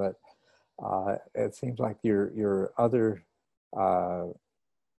 7, but it seems like your other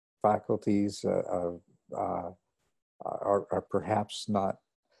faculties are perhaps not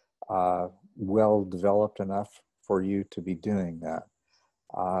well developed enough for you to be doing that.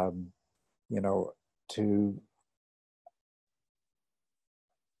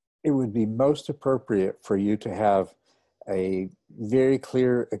 It would be most appropriate for you to have a very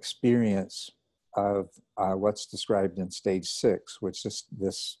clear experience of what's described in stage 6, which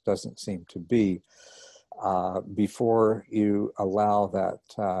this doesn't seem to be, before you allow that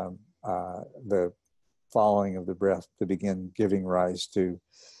the following of the breath to begin giving rise to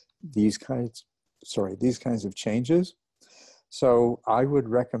these kinds of changes. So I would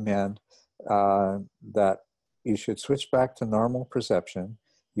recommend that you should switch back to normal perception.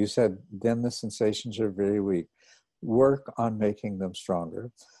 You said then the sensations are very weak. Work on making them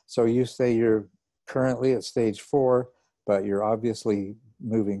stronger. So you say you're currently at stage 4, but you're obviously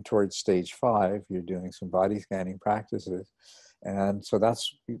moving towards stage 5. You're doing some body scanning practices. And so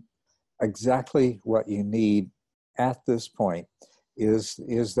that's exactly what you need at this point is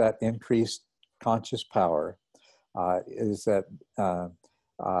that increased conscious power, is that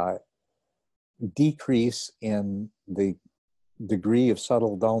decrease in the degree of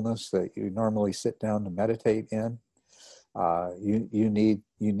subtle dullness that you normally sit down to meditate in. You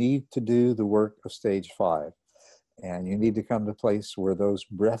need to do the work of stage 5, and you need to come to a place where those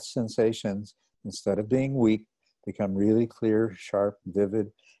breath sensations, instead of being weak, become really clear, sharp,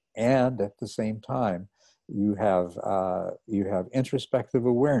 vivid, and at the same time you have introspective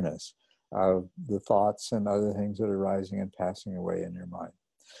awareness of the thoughts and other things that are rising and passing away in your mind.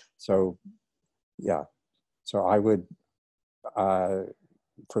 So yeah, so I would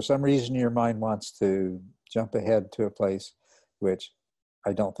for some reason your mind wants to jump ahead to a place which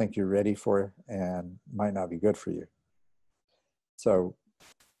I don't think you're ready for and might not be good for you. So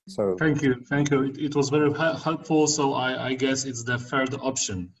thank you. It was very helpful. So I guess it's the third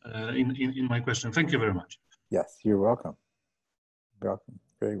option in my question. Thank you very much. Yes, you're welcome. Welcome,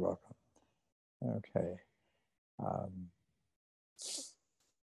 very welcome. Okay.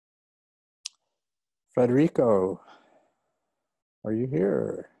 Federico, are you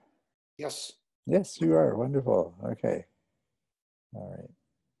here? Yes. Yes, you are. Wonderful. Okay. All right.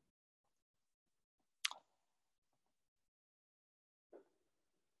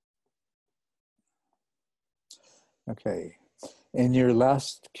 Okay. In your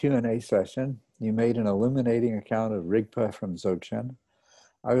last Q&A session, you made an illuminating account of Rigpa from Dzogchen.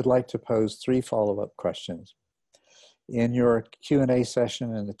 I would like to pose 3 follow-up questions. In your Q&A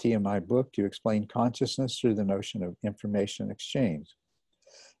session in the TMI book, you explained consciousness through the notion of information exchange.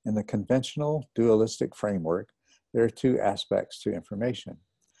 In the conventional dualistic framework, there are 2 aspects to information.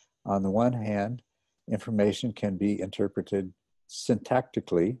 On the one hand, information can be interpreted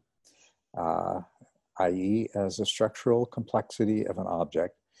syntactically, i.e. as a structural complexity of an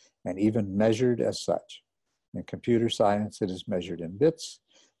object, and even measured as such. In computer science, it is measured in bits,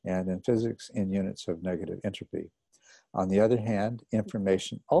 and in physics in units of negative entropy. On the other hand,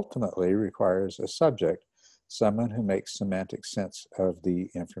 information ultimately requires a subject, someone who makes semantic sense of the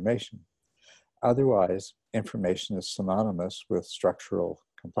information. Otherwise, information is synonymous with structural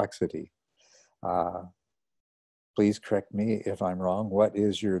complexity. Please correct me if I'm wrong. What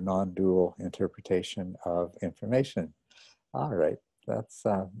is your non-dual interpretation of information? All right, that's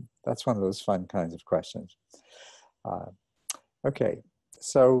one of those fun kinds of questions. Okay,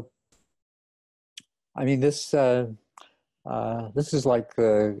 so I mean this is like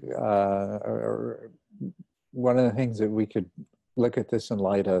one of the things that we could look at this in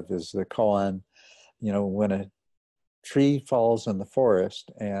light of is the koan. You know, when a tree falls in the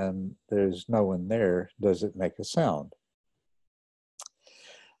forest and there's no one there, does it make a sound?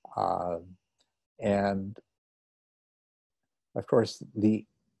 And of course, the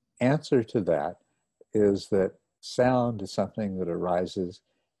answer to that is that sound is something that arises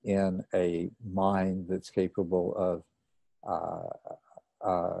in a mind that's capable of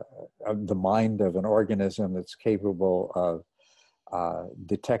the mind of an organism that's capable of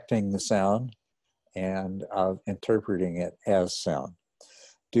detecting the sound and of interpreting it as sound.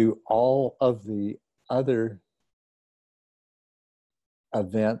 do all of the other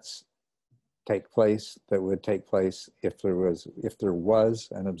events take place that would take place if there was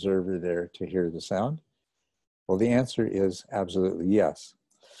an observer there to hear the sound? Well, the answer is absolutely yes.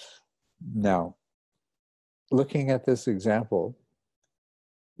 Now, looking at this example,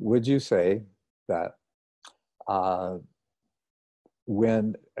 would you say that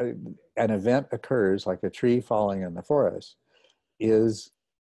when an event occurs, like a tree falling in the forest, is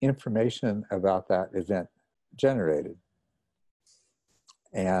information about that event generated?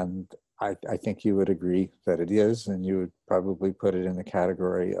 And I think you would agree that it is, and you would probably put it in the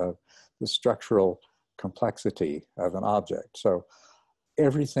category of the structural complexity of an object. So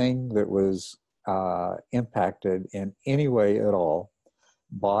everything that was impacted in any way at all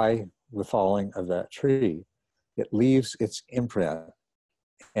by the falling of that tree, it leaves its imprint,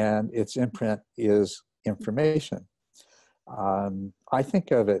 and its imprint is information. I think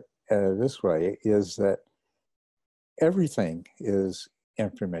of it this way, is that everything is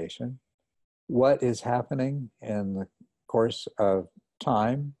information. What is happening in the course of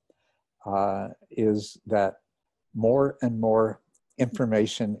time is that more and more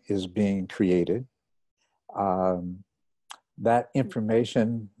information is being created. That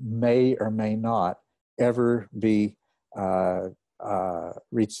information may or may not ever be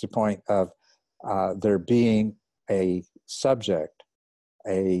reach the point of there being a subject,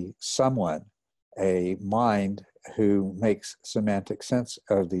 a someone, a mind who makes semantic sense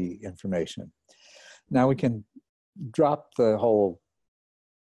of the information. Now we can drop the whole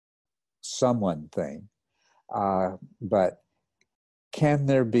someone thing, but can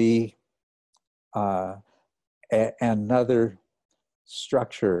there be another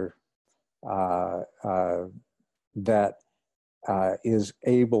structure that is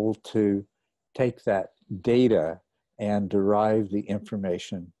able to take that data and derive the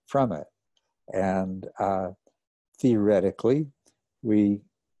information from it? And theoretically, we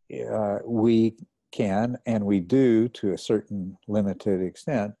can, and we do to a certain limited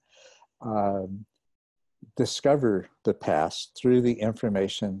extent, discover the past through the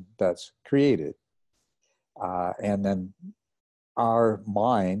information that's created. And then our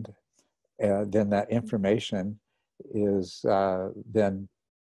mind, then that information is then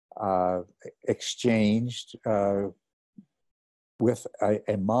exchanged with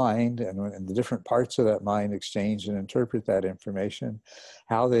a mind, and the different parts of that mind exchange and interpret that information.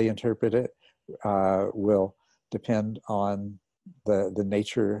 How they interpret it will depend on the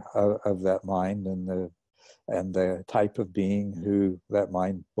nature of that mind and the type of being who that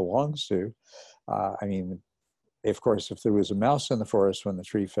mind belongs to. I mean, of course, if there was a mouse in the forest when the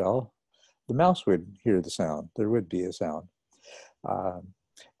tree fell, the mouse would hear the sound. There would be a sound.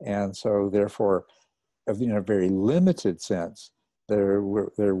 And so therefore, in a very limited sense, there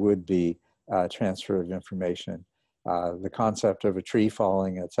would be transfer of information. The concept of a tree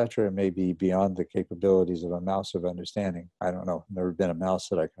falling, etc., may be beyond the capabilities of a mouse of understanding. I don't know. Never been a mouse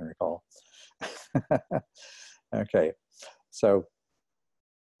that I can recall. Okay, so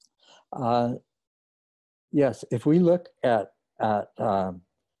yes, if we look at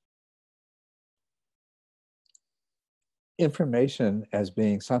information as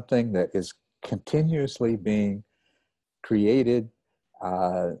being something that is continuously being created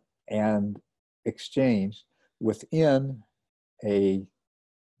and exchanged within a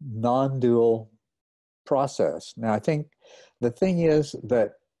non-dual process. Now, I think the thing is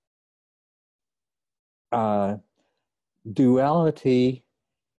that duality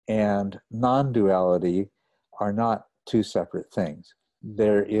and non-duality are not two separate things.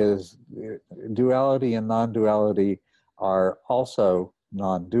 There is duality and non-duality are also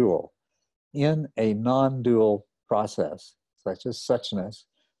non-dual. In a non-dual process, such as suchness,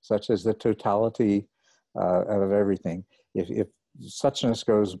 such as the totality of everything, if suchness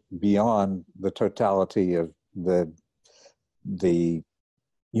goes beyond the totality of the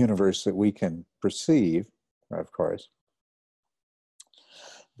universe that we can perceive, of course,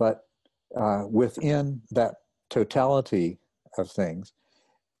 but within that totality of things,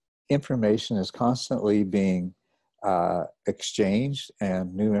 information is constantly being exchanged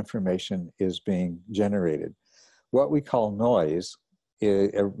and new information is being generated. What we call noise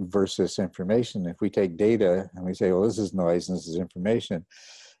versus information, if we take data and we say, well, this is noise and this is information,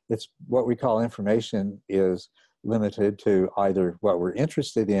 it's what we call information is limited to either what we're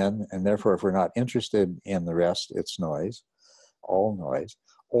interested in, and therefore if we're not interested in the rest, it's noise, all noise,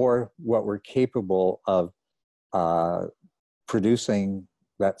 or what we're capable of producing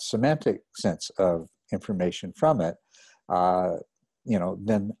that semantic sense of information from it,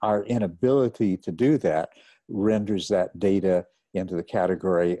 then our inability to do that renders that data into the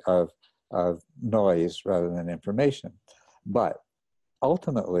category of noise rather than information. But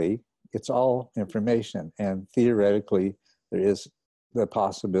ultimately, it's all information, and theoretically, there is the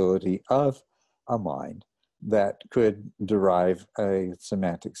possibility of a mind that could derive a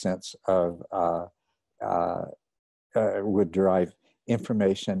semantic sense of, would derive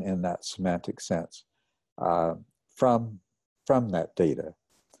information in that semantic sense from that data.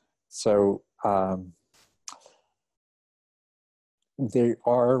 So they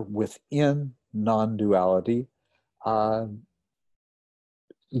are within non-duality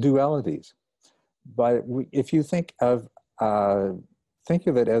dualities. But if you think of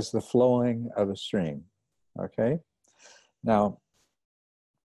it as the flowing of a stream, okay? Now,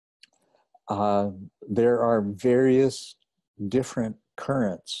 there are various different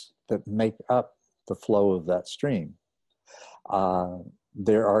currents that make up the flow of that stream.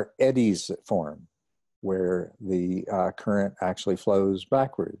 There are eddies that form where the current actually flows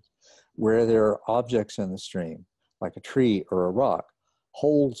backwards. Where there are objects in the stream, like a tree or a rock,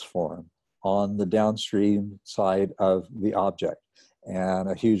 holes form on the downstream side of the object, and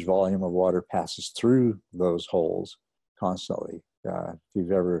a huge volume of water passes through those holes constantly. If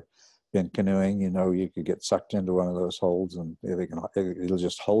you've ever been canoeing, you know you could get sucked into one of those holes and it'll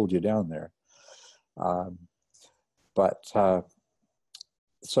just hold you down there.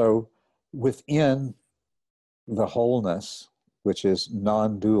 So within the wholeness, which is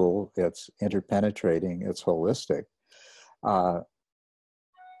non-dual, it's interpenetrating, it's holistic,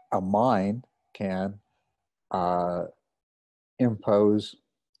 a mind can impose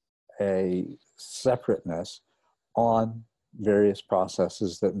a separateness on various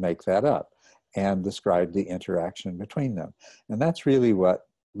processes that make that up and describe the interaction between them. And that's really what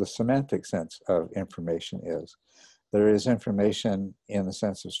the semantic sense of information is. There is information in the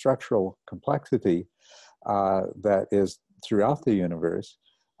sense of structural complexity that is throughout the universe,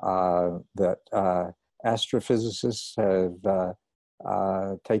 that astrophysicists have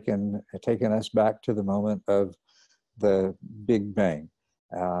taken us back to the moment of the Big Bang.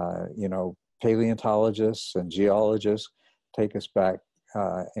 You know, paleontologists and geologists take us back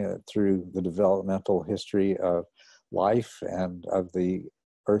through the developmental history of life and of the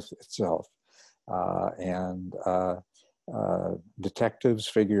Earth itself. Detectives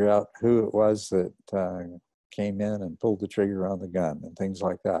figure out who it was that came in and pulled the trigger on the gun and things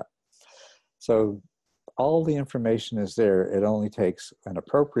like that. So all the information is there. It only takes an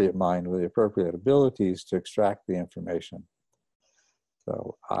appropriate mind with the appropriate abilities to extract the information.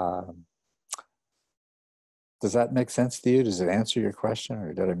 So does that make sense to you? Does it answer your question,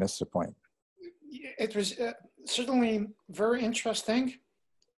 or did I miss the point? It was certainly very interesting,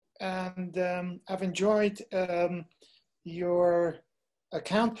 and I've enjoyed your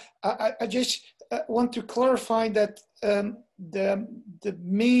account. I just want to clarify that the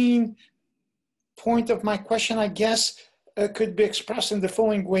main point of my question, I guess, could be expressed in the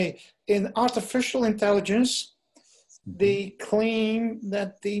following way. In artificial intelligence, they claim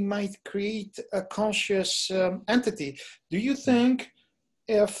that they might create a conscious entity. Do you think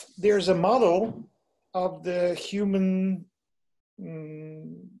if there's a model of the human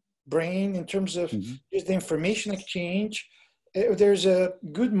brain in terms of just the information exchange, if there's a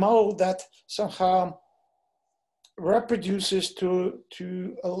good model that somehow reproduces to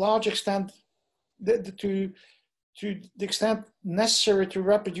a large extent, to the extent necessary to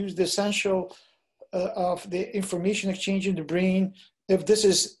reproduce the essential of the information exchange in the brain, if this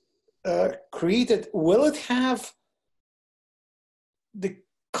is created, will it have the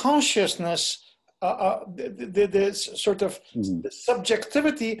consciousness, the sort of the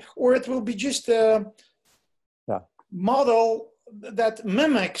subjectivity, or it will be just a model that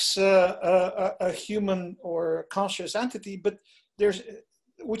mimics a human or conscious entity, but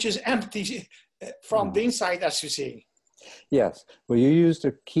which is empty from the inside, as you say? Yes. Well, you used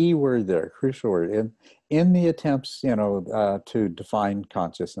a key word there, crucial word. In the attempts, to define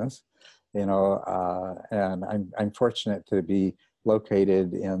consciousness, and I'm fortunate to be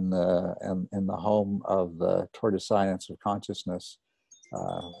located in the home of the Toward a Science of Consciousness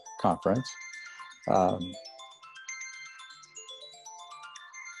conference.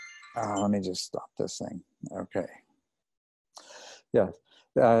 Let me just stop this thing. Okay. Yes.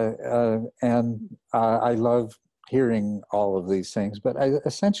 I love hearing all of these things, but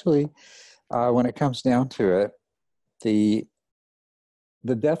essentially, when it comes down to it, the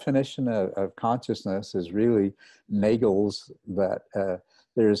definition of consciousness is really Nagel's that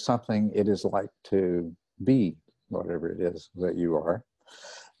there is something it is like to be, whatever it is that you are.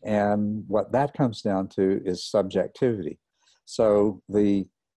 And what that comes down to is subjectivity. So the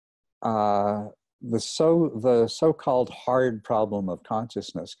the so-called hard problem of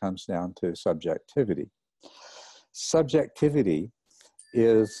consciousness comes down to subjectivity. Subjectivity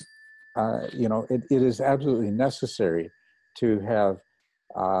is, it is absolutely necessary to have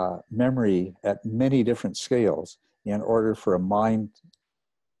memory at many different scales in order for a mind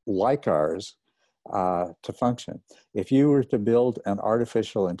like ours to function. If you were to build an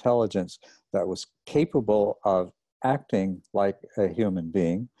artificial intelligence that was capable of acting like a human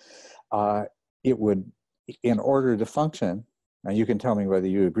being, it would, in order to function, and you can tell me whether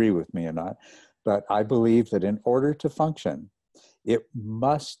you agree with me or not, but I believe that in order to function, it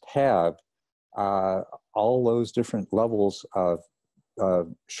must have all those different levels of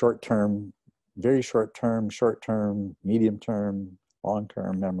short-term, very short-term, medium-term,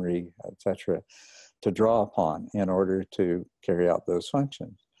 long-term memory, etc., to draw upon in order to carry out those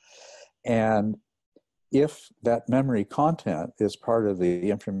functions. And if that memory content is part of the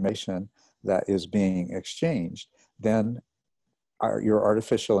information that is being exchanged, then your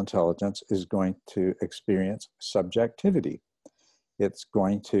artificial intelligence is going to experience subjectivity. It's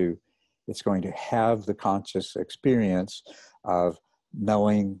going to have the conscious experience of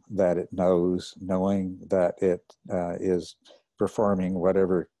knowing that it knows, knowing that it is performing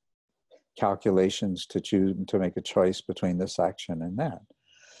whatever calculations to choose to make a choice between this action and that.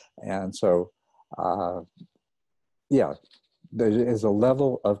 And so, yeah, there is a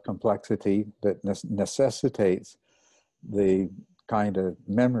level of complexity that necessitates the kind of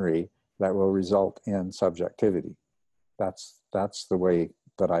memory that will result in subjectivity. That's the way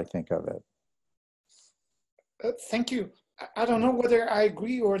that I think of it. Thank you. I don't know whether I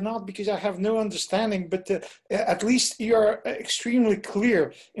agree or not because I have no understanding, but at least you're extremely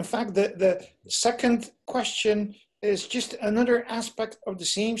clear. In fact, the second question is just another aspect of the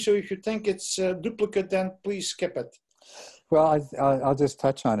same. So if you think it's a duplicate, then please skip it. Well, I'll just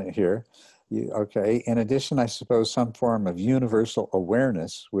touch on it here. Okay. In addition, I suppose some form of universal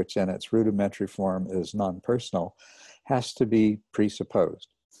awareness, which in its rudimentary form is non-personal, has to be presupposed.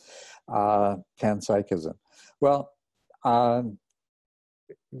 Panpsychism. Well,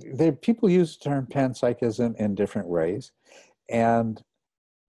 people use the term panpsychism in different ways. And,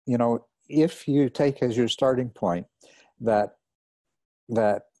 if you take as your starting point that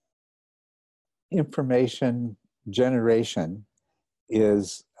information generation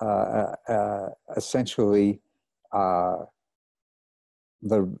is essentially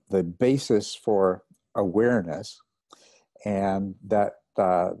the basis for awareness, and that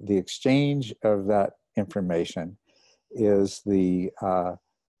the exchange of that information is the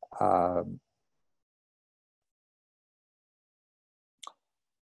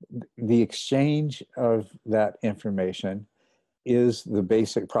exchange of that information is the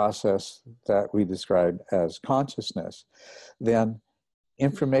basic process that we describe as consciousness, then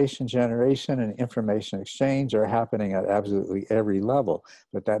information generation and information exchange are happening at absolutely every level.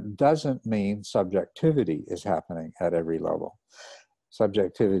 But that doesn't mean subjectivity is happening at every level.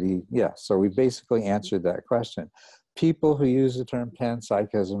 Subjectivity, yes. So we basically answered that question. People who use the term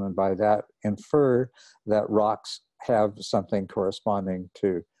panpsychism and by that infer that rocks have something corresponding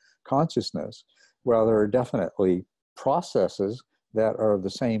to consciousness. Well, there are definitely processes that are of the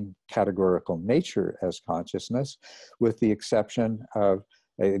same categorical nature as consciousness, with the exception of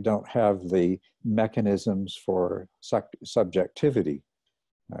they don't have the mechanisms for subjectivity,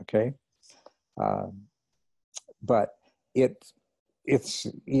 okay? But it's,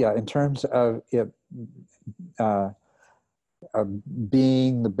 yeah, in terms of it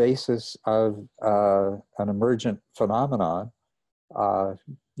being the basis of an emergent phenomenon,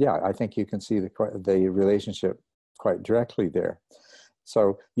 yeah, I think you can see the relationship quite directly there.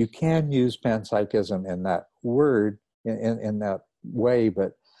 So you can use panpsychism in that word, in that way,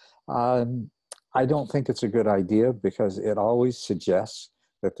 but I don't think it's a good idea because it always suggests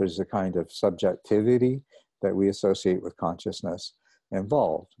that there's a kind of subjectivity that we associate with consciousness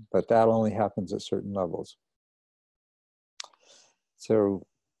involved, but that only happens at certain levels. So,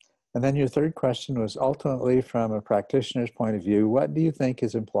 and then your third question was ultimately from a practitioner's point of view, what do you think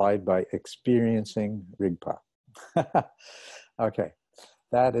is implied by experiencing Rigpa? Okay,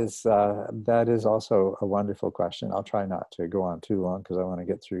 that is also a wonderful question. I'll try not to go on too long because I want to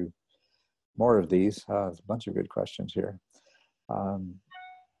get through more of these. There's a bunch of good questions here.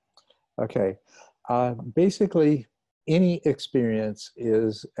 Okay, basically any experience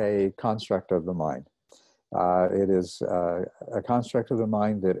is a construct of the mind. It is a construct of the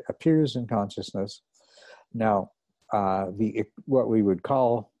mind that appears in consciousness. Now, what we would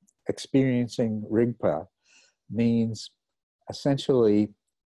call experiencing Rigpa means essentially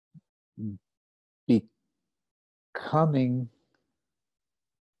becoming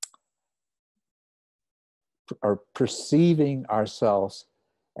are perceiving ourselves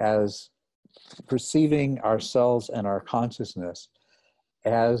and our consciousness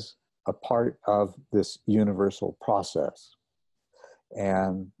as a part of this universal process.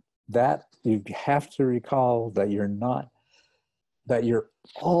 And that you have to recall that you're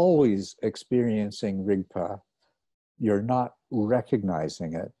always experiencing Rigpa. You're not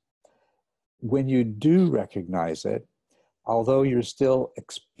recognizing it. When you do recognize it, although you're still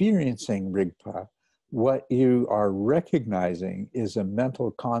experiencing Rigpa, what you are recognizing is a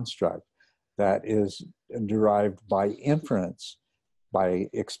mental construct that is derived by inference, by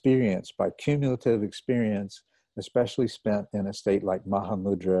experience, by cumulative experience, especially spent in a state like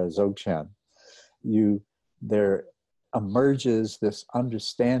Mahamudra Dzogchen. There emerges this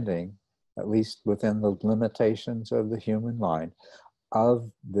understanding, at least within the limitations of the human mind, of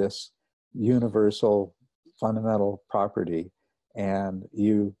this universal fundamental property. And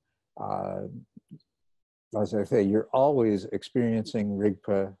you, as I say, you're always experiencing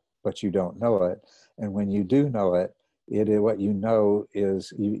Rigpa, but you don't know it. And when you do know it, what you know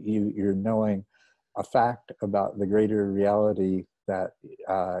is you're knowing a fact about the greater reality that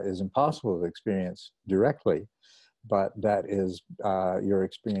is impossible to experience directly, but that is, you're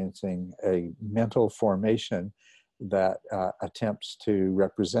experiencing a mental formation that attempts to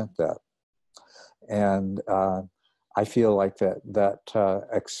represent that. And I feel like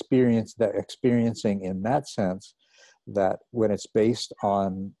experiencing in that sense, that when it's based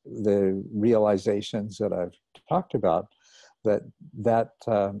on the realizations that I've talked about, that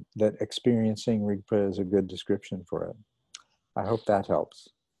experiencing Rigpa is a good description for it. I hope that helps.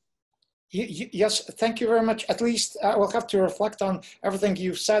 Yes, thank you very much. At least I will have to reflect on everything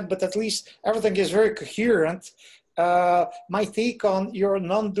you've said, but at least everything is very coherent. My take on your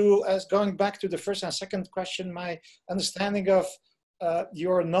non-dual, as going back to the first and second question, my understanding of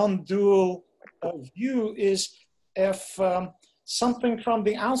your non-dual view is if something from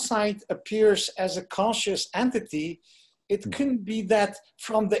the outside appears as a conscious entity, it couldn't be that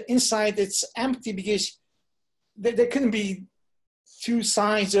from the inside it's empty, because there couldn't be two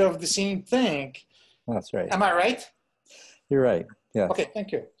sides of the same thing. That's right. Am I right? You're right. Yeah. Okay,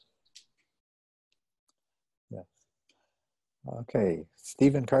 thank you. Yeah. Okay,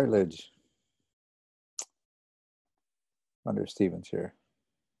 Stephen Cartledge. I wonder if Stephen's here.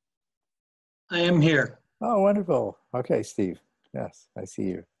 I am here. Oh, wonderful. Okay, Steve. Yes, I see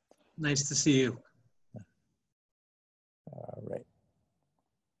you. Nice to see you. All right.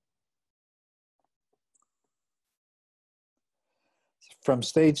 From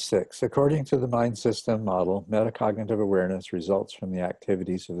stage 6, according to the mind system model, metacognitive awareness results from the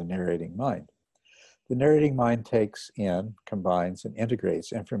activities of the narrating mind. The narrating mind takes in, combines, and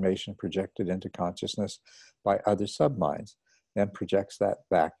integrates information projected into consciousness by other subminds, then projects that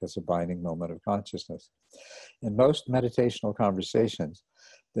back as a binding moment of consciousness. In most meditational conversations,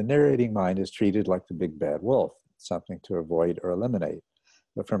 the narrating mind is treated like the big bad wolf, something to avoid or eliminate.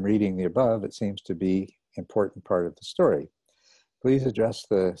 But from reading the above, it seems to be an important part of the story. Please address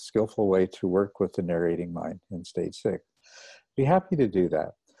the skillful way to work with the narrating mind in stage 6. Be happy to do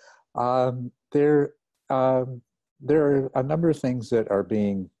that. There are a number of things that are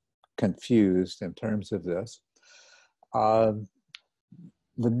being confused in terms of this. The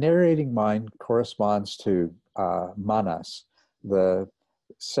narrating mind corresponds to manas, the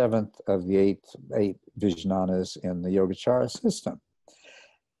 7th of the eight vijnanas in the Yogacara system.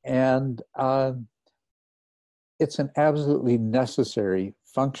 And it's an absolutely necessary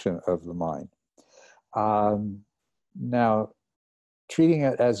function of the mind. Now, treating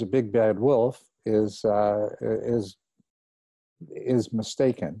it as a big bad wolf is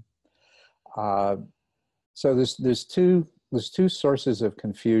mistaken. So there's two sources of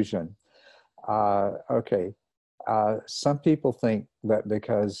confusion. Some people think that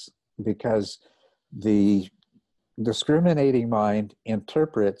because the discriminating mind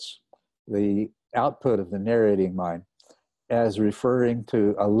interprets the output of the narrating mind as referring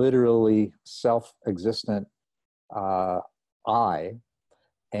to a literally self-existent I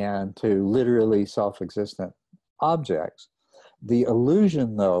and to literally self-existent objects. The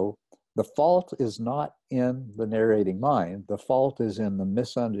illusion, though, the fault is not in the narrating mind. The fault is in the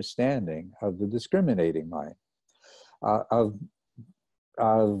misunderstanding of the discriminating mind, of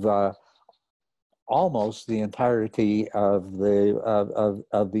almost the entirety of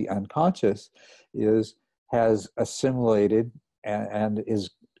the unconscious has assimilated and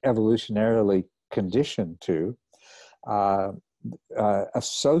is evolutionarily conditioned to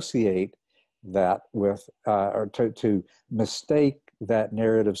associate that with, or to mistake that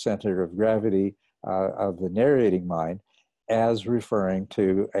narrative center of gravity of the narrating mind as referring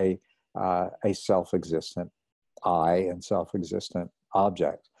to a self-existent I and self-existent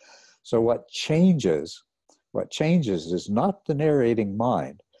objects. So what changes is not the narrating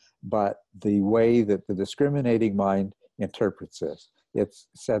mind, but the way that the discriminating mind interprets this. It's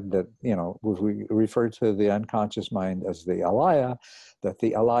said that, you know, we refer to the unconscious mind as the alaya, that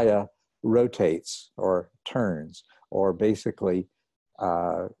the alaya rotates or turns, or basically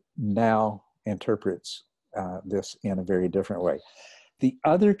now interprets this in a very different way. The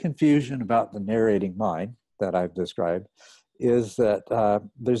other confusion about the narrating mind that I've described is that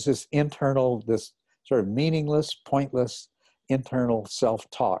there's this internal, this sort of meaningless, pointless, internal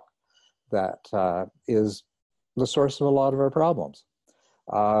self-talk that is the source of a lot of our problems.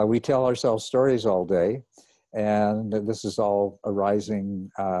 We tell ourselves stories all day, and this is all arising,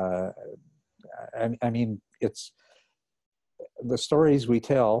 I mean, it's, the stories we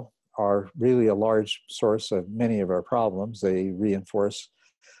tell are really a large source of many of our problems. They reinforce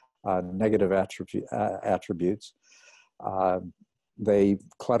negative attributes. They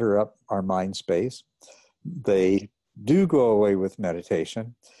clutter up our mind space. They do go away with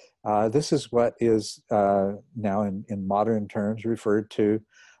meditation. This is what is now in modern terms referred to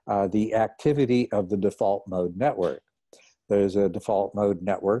the activity of the default mode network. There's a default mode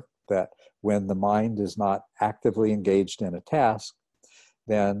network that when the mind is not actively engaged in a task,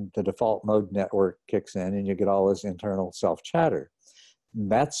 then the default mode network kicks in and you get all this internal self-chatter.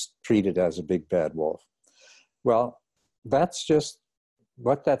 That's treated as a big bad wolf. Well, that's just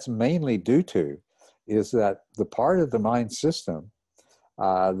what that's mainly due to is that the part of the mind system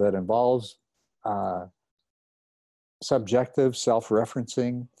that involves subjective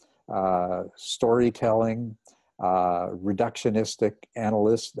self-referencing, storytelling, reductionistic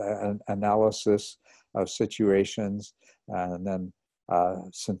analysis of situations, and then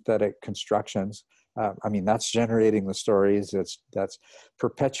synthetic constructions. I mean, that's generating the stories. That's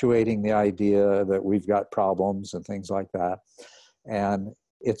perpetuating the idea that we've got problems and things like that. And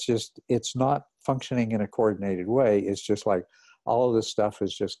it's not functioning in a coordinated way. It's just like all of this stuff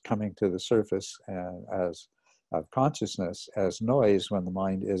is just coming to the surface as of consciousness as noise when the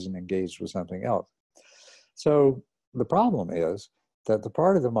mind isn't engaged with something else. So the problem is that the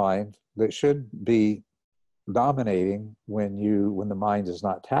part of the mind that should be dominating when the mind is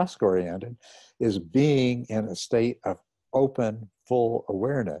not task oriented is being in a state of open, full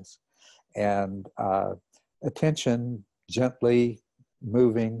awareness and attention gently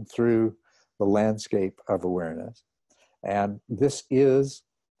moving through the landscape of awareness. And this does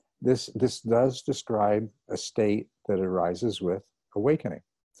describe a state that arises with awakening.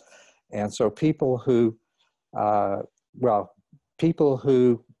 And so people who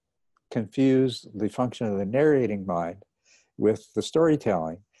confuse the function of the narrating mind with the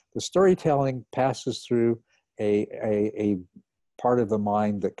storytelling passes through a part of the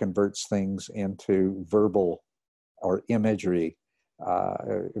mind that converts things into verbal or imagery,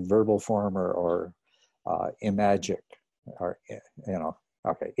 verbal form or imagic, or, you know,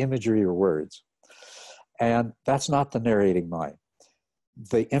 okay, imagery or words. And that's not the narrating mind.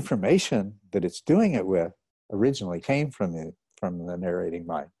 The information that it's doing it with originally came from the narrating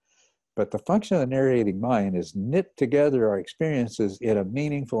mind. But the function of the narrating mind is knit together our experiences in a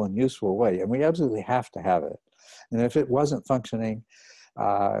meaningful and useful way. And we absolutely have to have it. And if it wasn't functioning,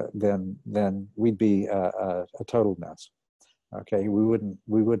 then we'd be a total mess. Okay, we'd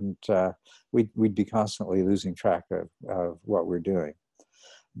be constantly losing track of what we're doing,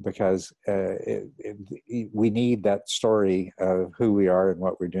 because we need that story of who we are and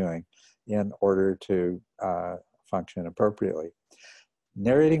what we're doing in order to function appropriately.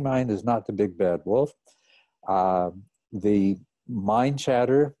 Narrating mind is not the big bad wolf. The mind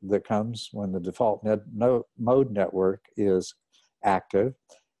chatter that comes when the default mode network is active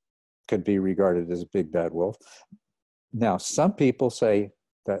could be regarded as a big bad wolf. Now, some people say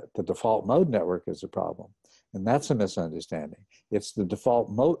that the default mode network is a problem, and that's a misunderstanding. It's the default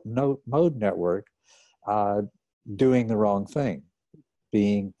mode network doing the wrong thing,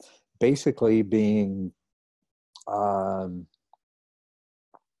 basically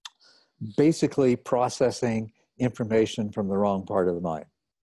processing information from the wrong part of the mind,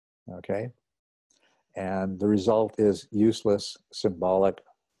 okay? And the result is useless symbolic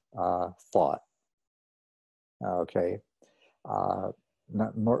thought, okay?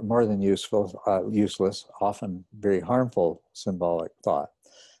 Not more than useless, often very harmful symbolic thought.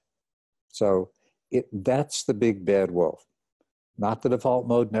 So that's the big bad wolf, not the default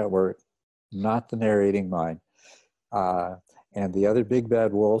mode network, not the narrating mind. And the other big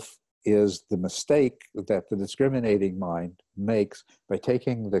bad wolf is the mistake that the discriminating mind makes by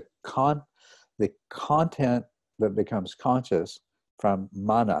taking the content that becomes conscious from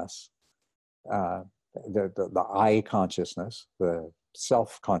manas, the I consciousness, the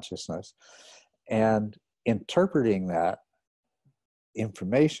self-consciousness, and interpreting that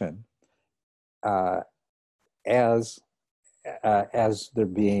information as there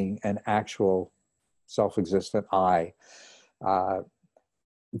being an actual self-existent I.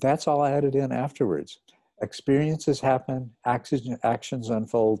 That's all added in afterwards. Experiences happen, actions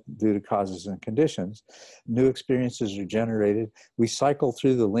unfold due to causes and conditions. New experiences are generated. We cycle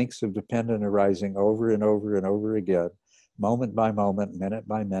through the links of dependent arising over and over and over again, moment by moment, minute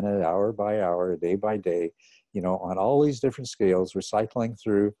by minute, hour by hour, day by day, you know, on all these different scales. We're cycling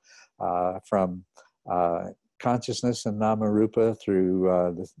through from consciousness and nama-rupa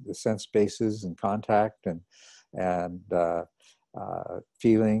through the sense bases and contact and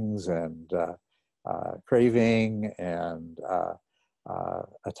feelings and craving and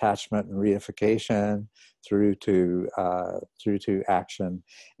attachment and reification through to action,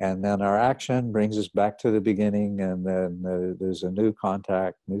 and then our action brings us back to the beginning, and then there's a new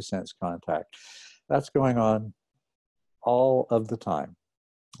contact, new sense contact. That's going on all of the time.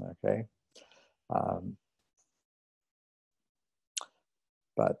 Okay,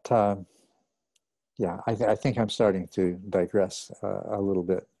 yeah, I think I'm starting to digress a little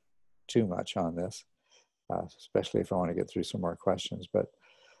bit too much on this, especially if I want to get through some more questions. But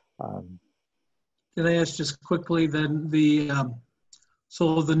can I ask just quickly then,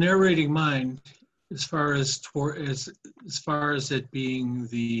 so the narrating mind, as far as it being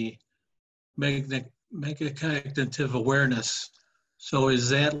the megacognitive awareness, so is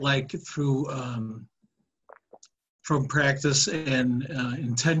that like through from practice and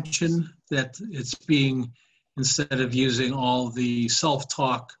intention that it's being, instead of using all the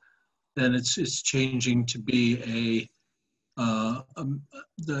self-talk, then it's changing to be the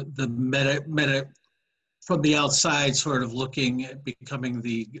meta from the outside, sort of looking at becoming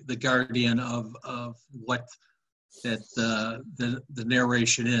the guardian of what that the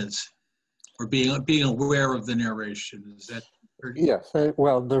narration is, or being aware of the narration. Is that? Yes.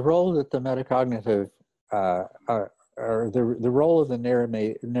 Well, the role that the metacognitive or the role of the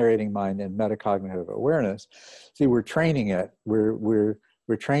narrating mind in metacognitive awareness. See, we're training it. We're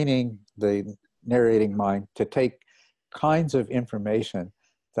training the narrating mind to take kinds of information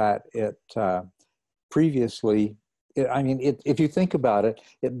that it previously, if you think about it,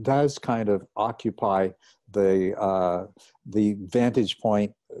 it does kind of occupy the vantage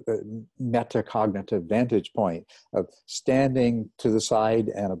point, the metacognitive vantage point of standing to the side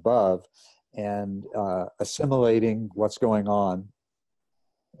and above and assimilating what's going on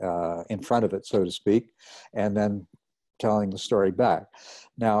in front of it, so to speak, and then telling the story back.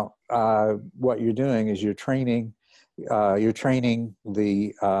 Now, what you're doing is you're training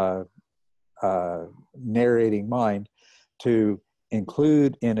the narrating mind to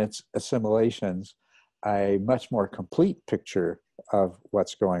include in its assimilations a much more complete picture of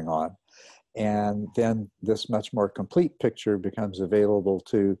what's going on. And then this much more complete picture becomes available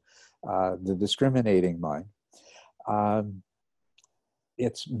to the discriminating mind.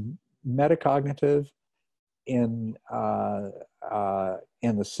 It's metacognitive in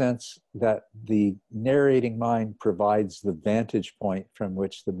the sense that the narrating mind provides the vantage point from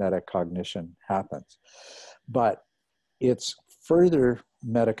which the metacognition happens. But it's further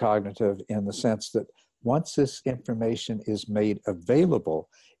metacognitive in the sense that once this information is made available,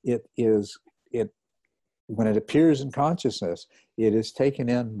 when it appears in consciousness, it is taken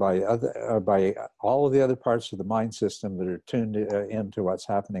in by all of the other parts of the mind system that are tuned into what's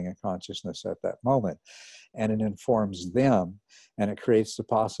happening in consciousness at that moment. And it informs them, and it creates the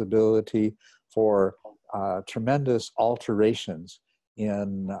possibility for tremendous alterations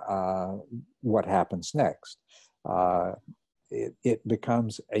in what happens next. It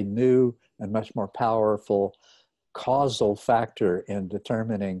becomes a new and much more powerful causal factor in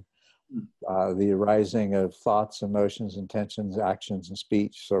determining the arising of thoughts, emotions, intentions, actions, and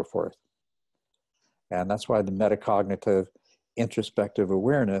speech, so forth. And that's why the metacognitive introspective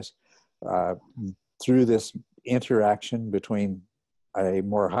awareness, through this interaction between a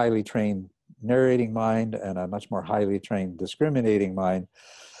more highly trained narrating mind and a much more highly trained discriminating mind,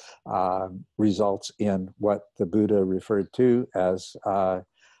 results in what the Buddha referred to as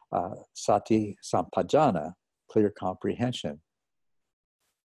sati sampajana, clear comprehension.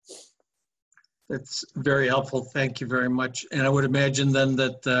 That's very helpful. Thank you very much. And I would imagine then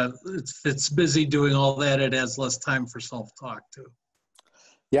that if it's busy doing all that, it has less time for self-talk too.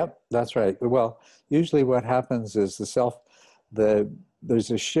 Yep, that's right. Well, usually what happens is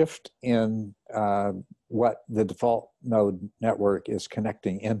there's a shift in what the default node network is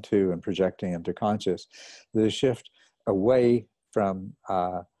connecting into and projecting into conscious. There's a shift away from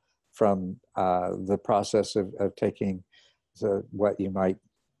from the process of taking what you might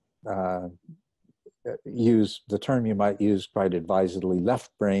use, the term you might use quite advisedly, left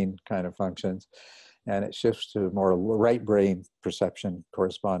brain kind of functions, and it shifts to more right brain perception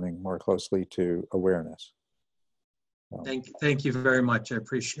corresponding more closely to awareness. So, Thank you very much. I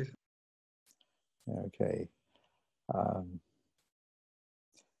appreciate it. okay.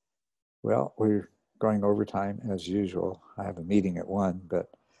 Well, we're going over time as usual. I have a meeting at 1, but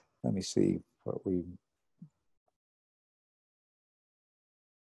let me see what we...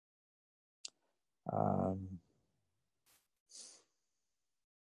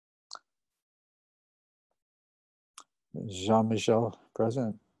 Jean-Michel,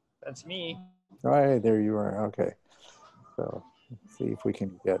 present. That's me. All right, there you are. Okay. So let's see if we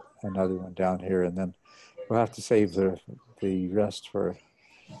can get another one down here, and then we'll have to save the rest for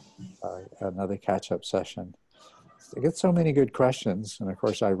another catch-up session. I get so many good questions, and of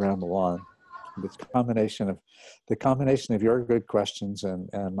course I ramble on. The combination of your good questions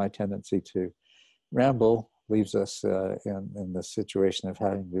and my tendency to ramble leaves us in the situation of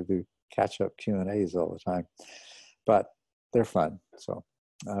having to do catch-up Q&As all the time. But they're fun, so,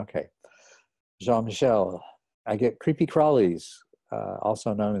 okay. Jean-Michel, I get creepy crawlies,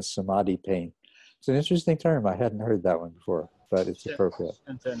 also known as samadhi pain. It's an interesting term. I hadn't heard that one before, but it's appropriate.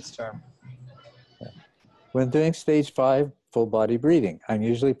 Intense term. Yeah. When doing stage 5 full body breathing, I'm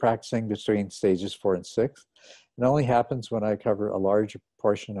usually practicing between stages 4 and 6. It only happens when I cover a large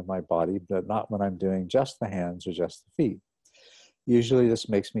portion of my body, but not when I'm doing just the hands or just the feet. Usually this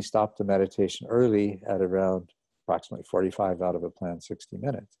makes me stop the meditation early at around approximately 45 out of a planned 60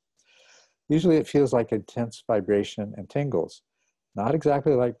 minutes. Usually it feels like intense vibration and tingles, not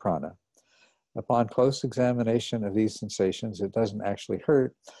exactly like prana. Upon close examination of these sensations, it doesn't actually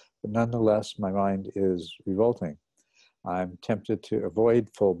hurt, but nonetheless, my mind is revolting. I'm tempted to avoid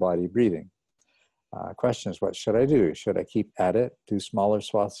full body breathing. Question is, what should I do? Should I keep at it, do smaller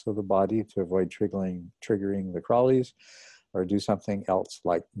swaths of the body to avoid triggering the crawlies, or do something else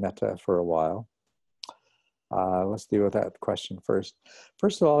like metta for a while? Let's deal with that question first.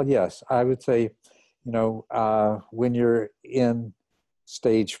 First of all, yes, I would say, when you're in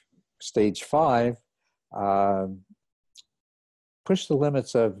stage 5, push the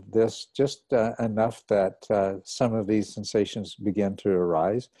limits of this just enough that some of these sensations begin to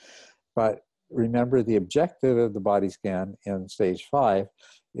arise. But remember, the objective of the body scan in stage 5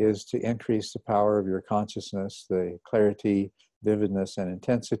 is to increase the power of your consciousness, the clarity, vividness, and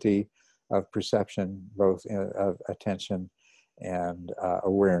intensity of perception, both of attention and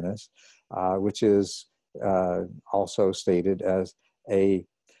awareness, which is also stated as a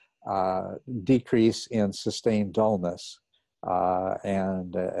decrease in sustained dullness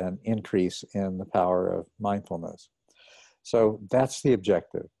and an increase in the power of mindfulness. So that's the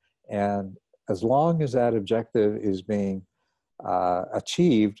objective. And as long as that objective is being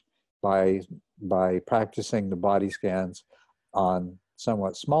achieved by practicing the body scans on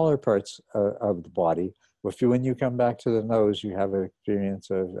somewhat smaller parts of the body, when you come back to the nose, you have an experience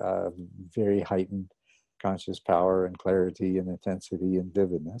of very heightened conscious power and clarity and intensity and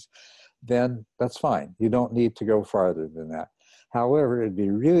vividness, then that's fine. You don't need to go farther than that. However, it'd be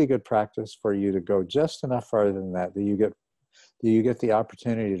really good practice for you to go just enough farther than that, that you get the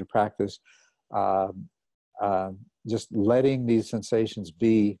opportunity to practice just letting these sensations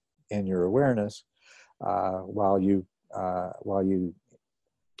be in your awareness while you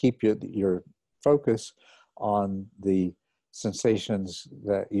keep your focus on the sensations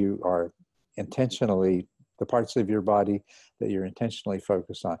that you are intentionally, the parts of your body that you're intentionally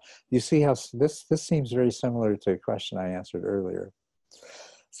focused on. You see how this seems very similar to a question I answered earlier.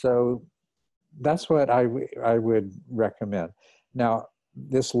 So that's what I would recommend. Now,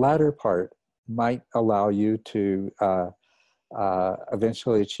 this latter part might allow you to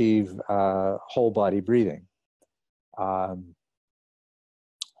eventually achieve whole body breathing.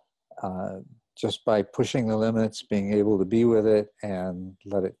 Just by pushing the limits, being able to be with it and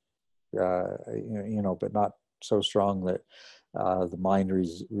let it, but not so strong that the mind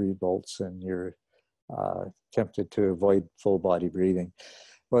revolts and you're tempted to avoid full body breathing.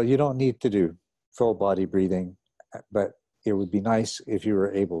 Well, you don't need to do full body breathing, but it would be nice if you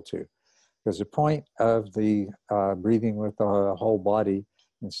were able to. Because the point of the breathing with the whole body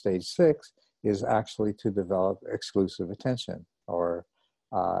in stage 6 is actually to develop exclusive attention, or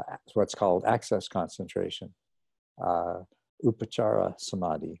what's called access concentration, upachara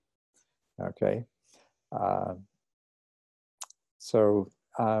samadhi. Okay, so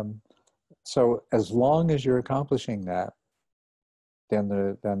as long as you're accomplishing that, then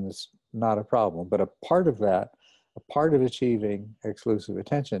it's not a problem. But a part of that a part of achieving exclusive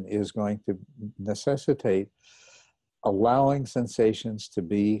attention is going to necessitate allowing sensations to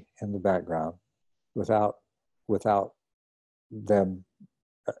be in the background without them,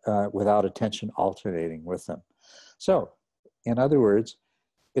 without attention alternating with them. So, in other words,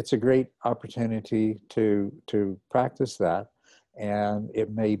 it's a great opportunity to practice that, and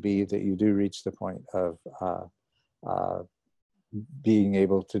it may be that you do reach the point of being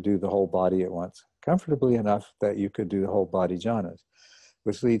able to do the whole body at once comfortably enough that you could do the whole body jhanas.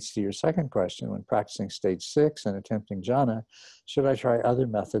 Which leads to your second question: when practicing stage 6 and attempting jhana, should I try other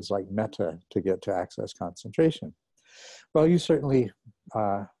methods like metta to get to access concentration? Well, you certainly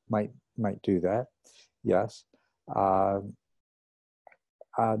might do that, yes.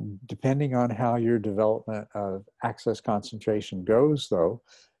 Depending on how your development of access concentration goes, though,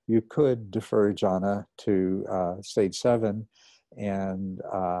 you could defer jhana to stage 7 and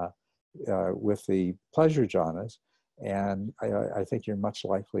with the pleasure jhanas. And I think you're much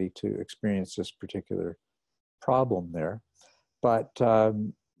likely to experience this particular problem there. But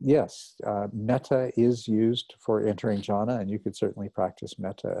yes, metta is used for entering jhana, and you could certainly practice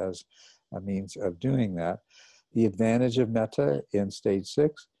metta as a means of doing that. The advantage of metta in stage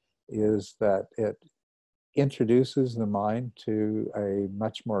 6 is that it introduces the mind to a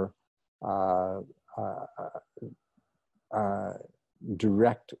much more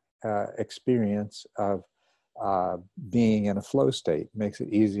direct experience of being in a flow state. Makes it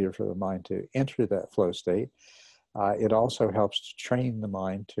easier for the mind to enter that flow state. It also helps to train the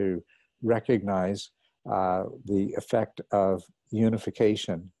mind to recognize the effect of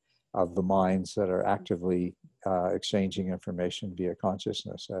unification of the minds that are actively exchanging information via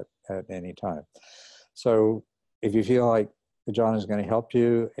consciousness at any time. So if you feel like the jhana is going to help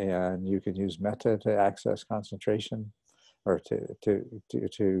you and you can use metta to access concentration or to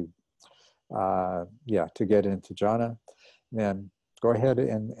get into jhana, then go ahead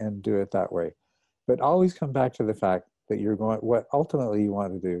and do it that way. But always come back to the fact that what ultimately you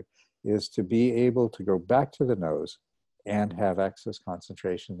want to do is to be able to go back to the nose and have access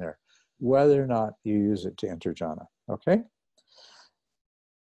concentration there, whether or not you use it to enter jhana, okay?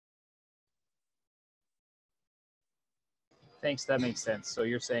 Thanks, that makes sense. So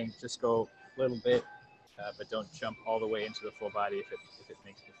you're saying just go a little bit, but don't jump all the way into the full body if it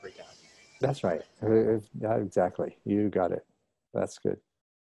makes you freak out. That's right. Yeah, exactly. You got it. That's good.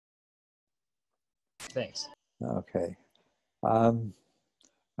 Thanks. Okay.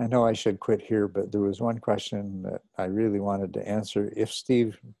 I know I should quit here, but there was one question that I really wanted to answer. If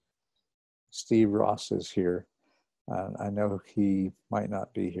Steve Ross is here, I know he might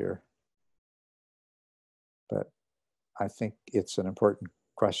not be here, but I think it's an important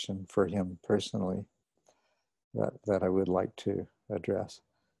question for him personally that I would like to address.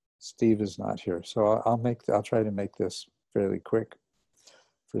 Steve is not here, so I'll try to make this fairly quick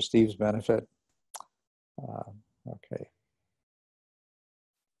for Steve's benefit. Okay.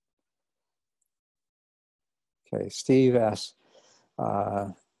 Okay, Steve asks,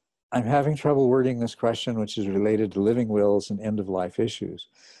 I'm having trouble wording this question, which is related to living wills and end-of-life issues.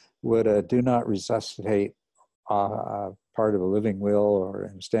 Would a do not resuscitate part of a living will or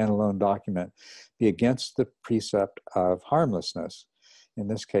a standalone document be against the precept of harmlessness, in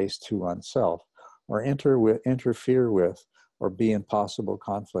this case to oneself, or interfere with or be in possible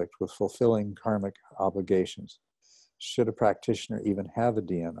conflict with fulfilling karmic obligations? Should a practitioner even have a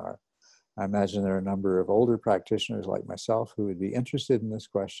DNR? I imagine there are a number of older practitioners like myself who would be interested in this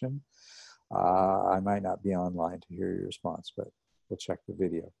question. I might not be online to hear your response, but we'll check the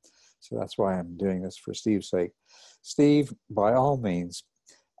video. So that's why I'm doing this for Steve's sake. Steve, by all means,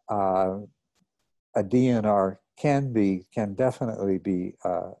 a DNR can definitely be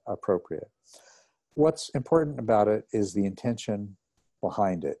appropriate. What's important about it is the intention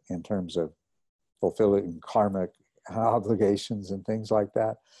behind it in terms of fulfilling karmic obligations and things like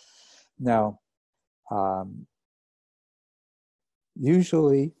that. Now,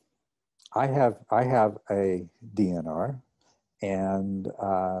 usually I have a DNR, and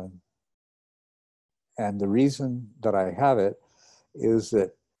the reason that I have it is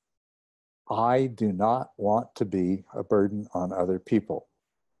that I do not want to be a burden on other people.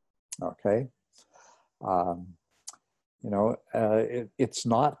 Okay, it's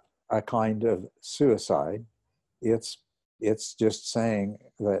not a kind of suicide. It's just saying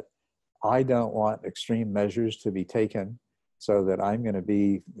that I don't want extreme measures to be taken so that I'm going to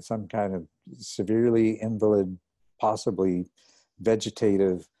be some kind of severely invalid, possibly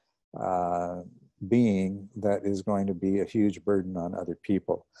vegetative being that is going to be a huge burden on other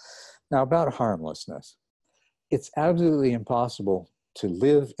people. Now, about harmlessness, it's absolutely impossible to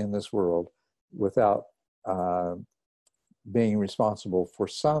live in this world without being responsible for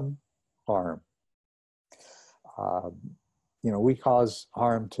some harm. We cause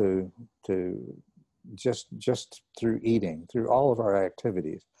harm to just through eating, through all of our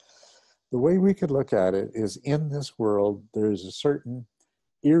activities. The way we could look at it is, in this world, there's a certain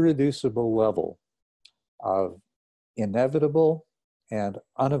irreducible level of inevitable and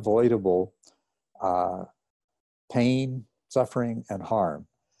unavoidable pain, suffering, and harm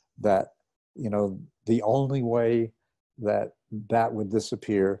that, the only way that would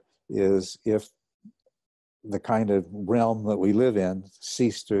disappear is if the kind of realm that we live in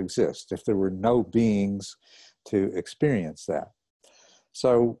ceased to exist, if there were no beings to experience that.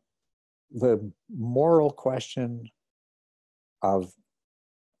 So the moral question of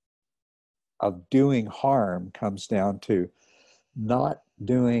doing harm comes down to not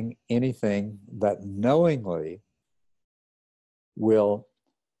doing anything that knowingly will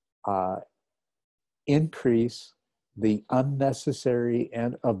increase the unnecessary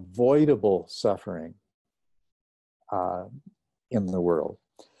and avoidable suffering in the world.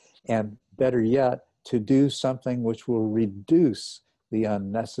 And better yet, to do something which will reduce the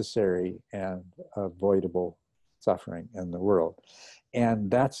unnecessary and avoidable suffering in the world. And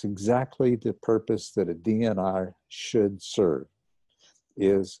that's exactly the purpose that a DNR should serve,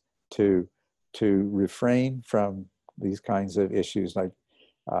 is to refrain from these kinds of issues. Like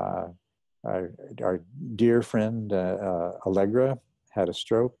our dear friend Allegra had a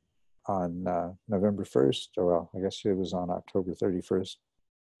stroke on November 1st, or well, I guess it was on October 31st,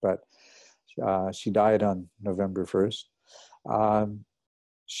 but she died on November 1st.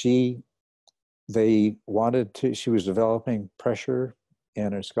 She was developing pressure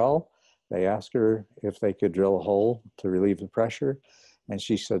in her skull. They asked her if they could drill a hole to relieve the pressure, and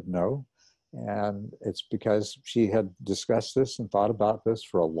she said no. And it's because she had discussed this and thought about this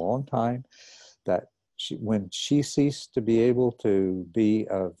for a long time, that when she ceased to be able to be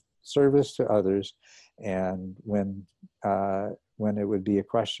of service to others, and when it would be a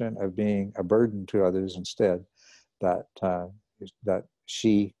question of being a burden to others instead, that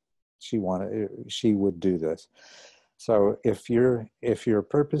she would do this. So if your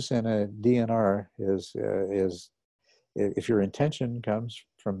purpose in a DNR is if your intention comes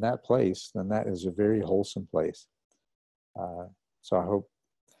from that place, then that is a very wholesome place. So I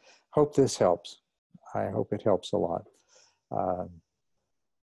hope this helps. I hope it helps a lot.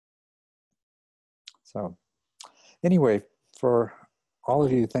 So anyway, for all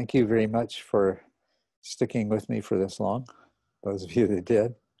of you, thank you very much for sticking with me for this long, those of you that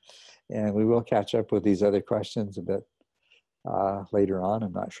did. And we will catch up with these other questions a bit later on.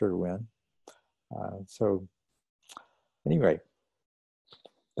 I'm not sure when. So anyway,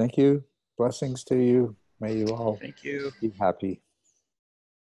 thank you. Blessings to you. May you all Thank you. be happy.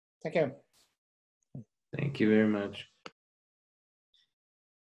 Thank you. Thank you very much.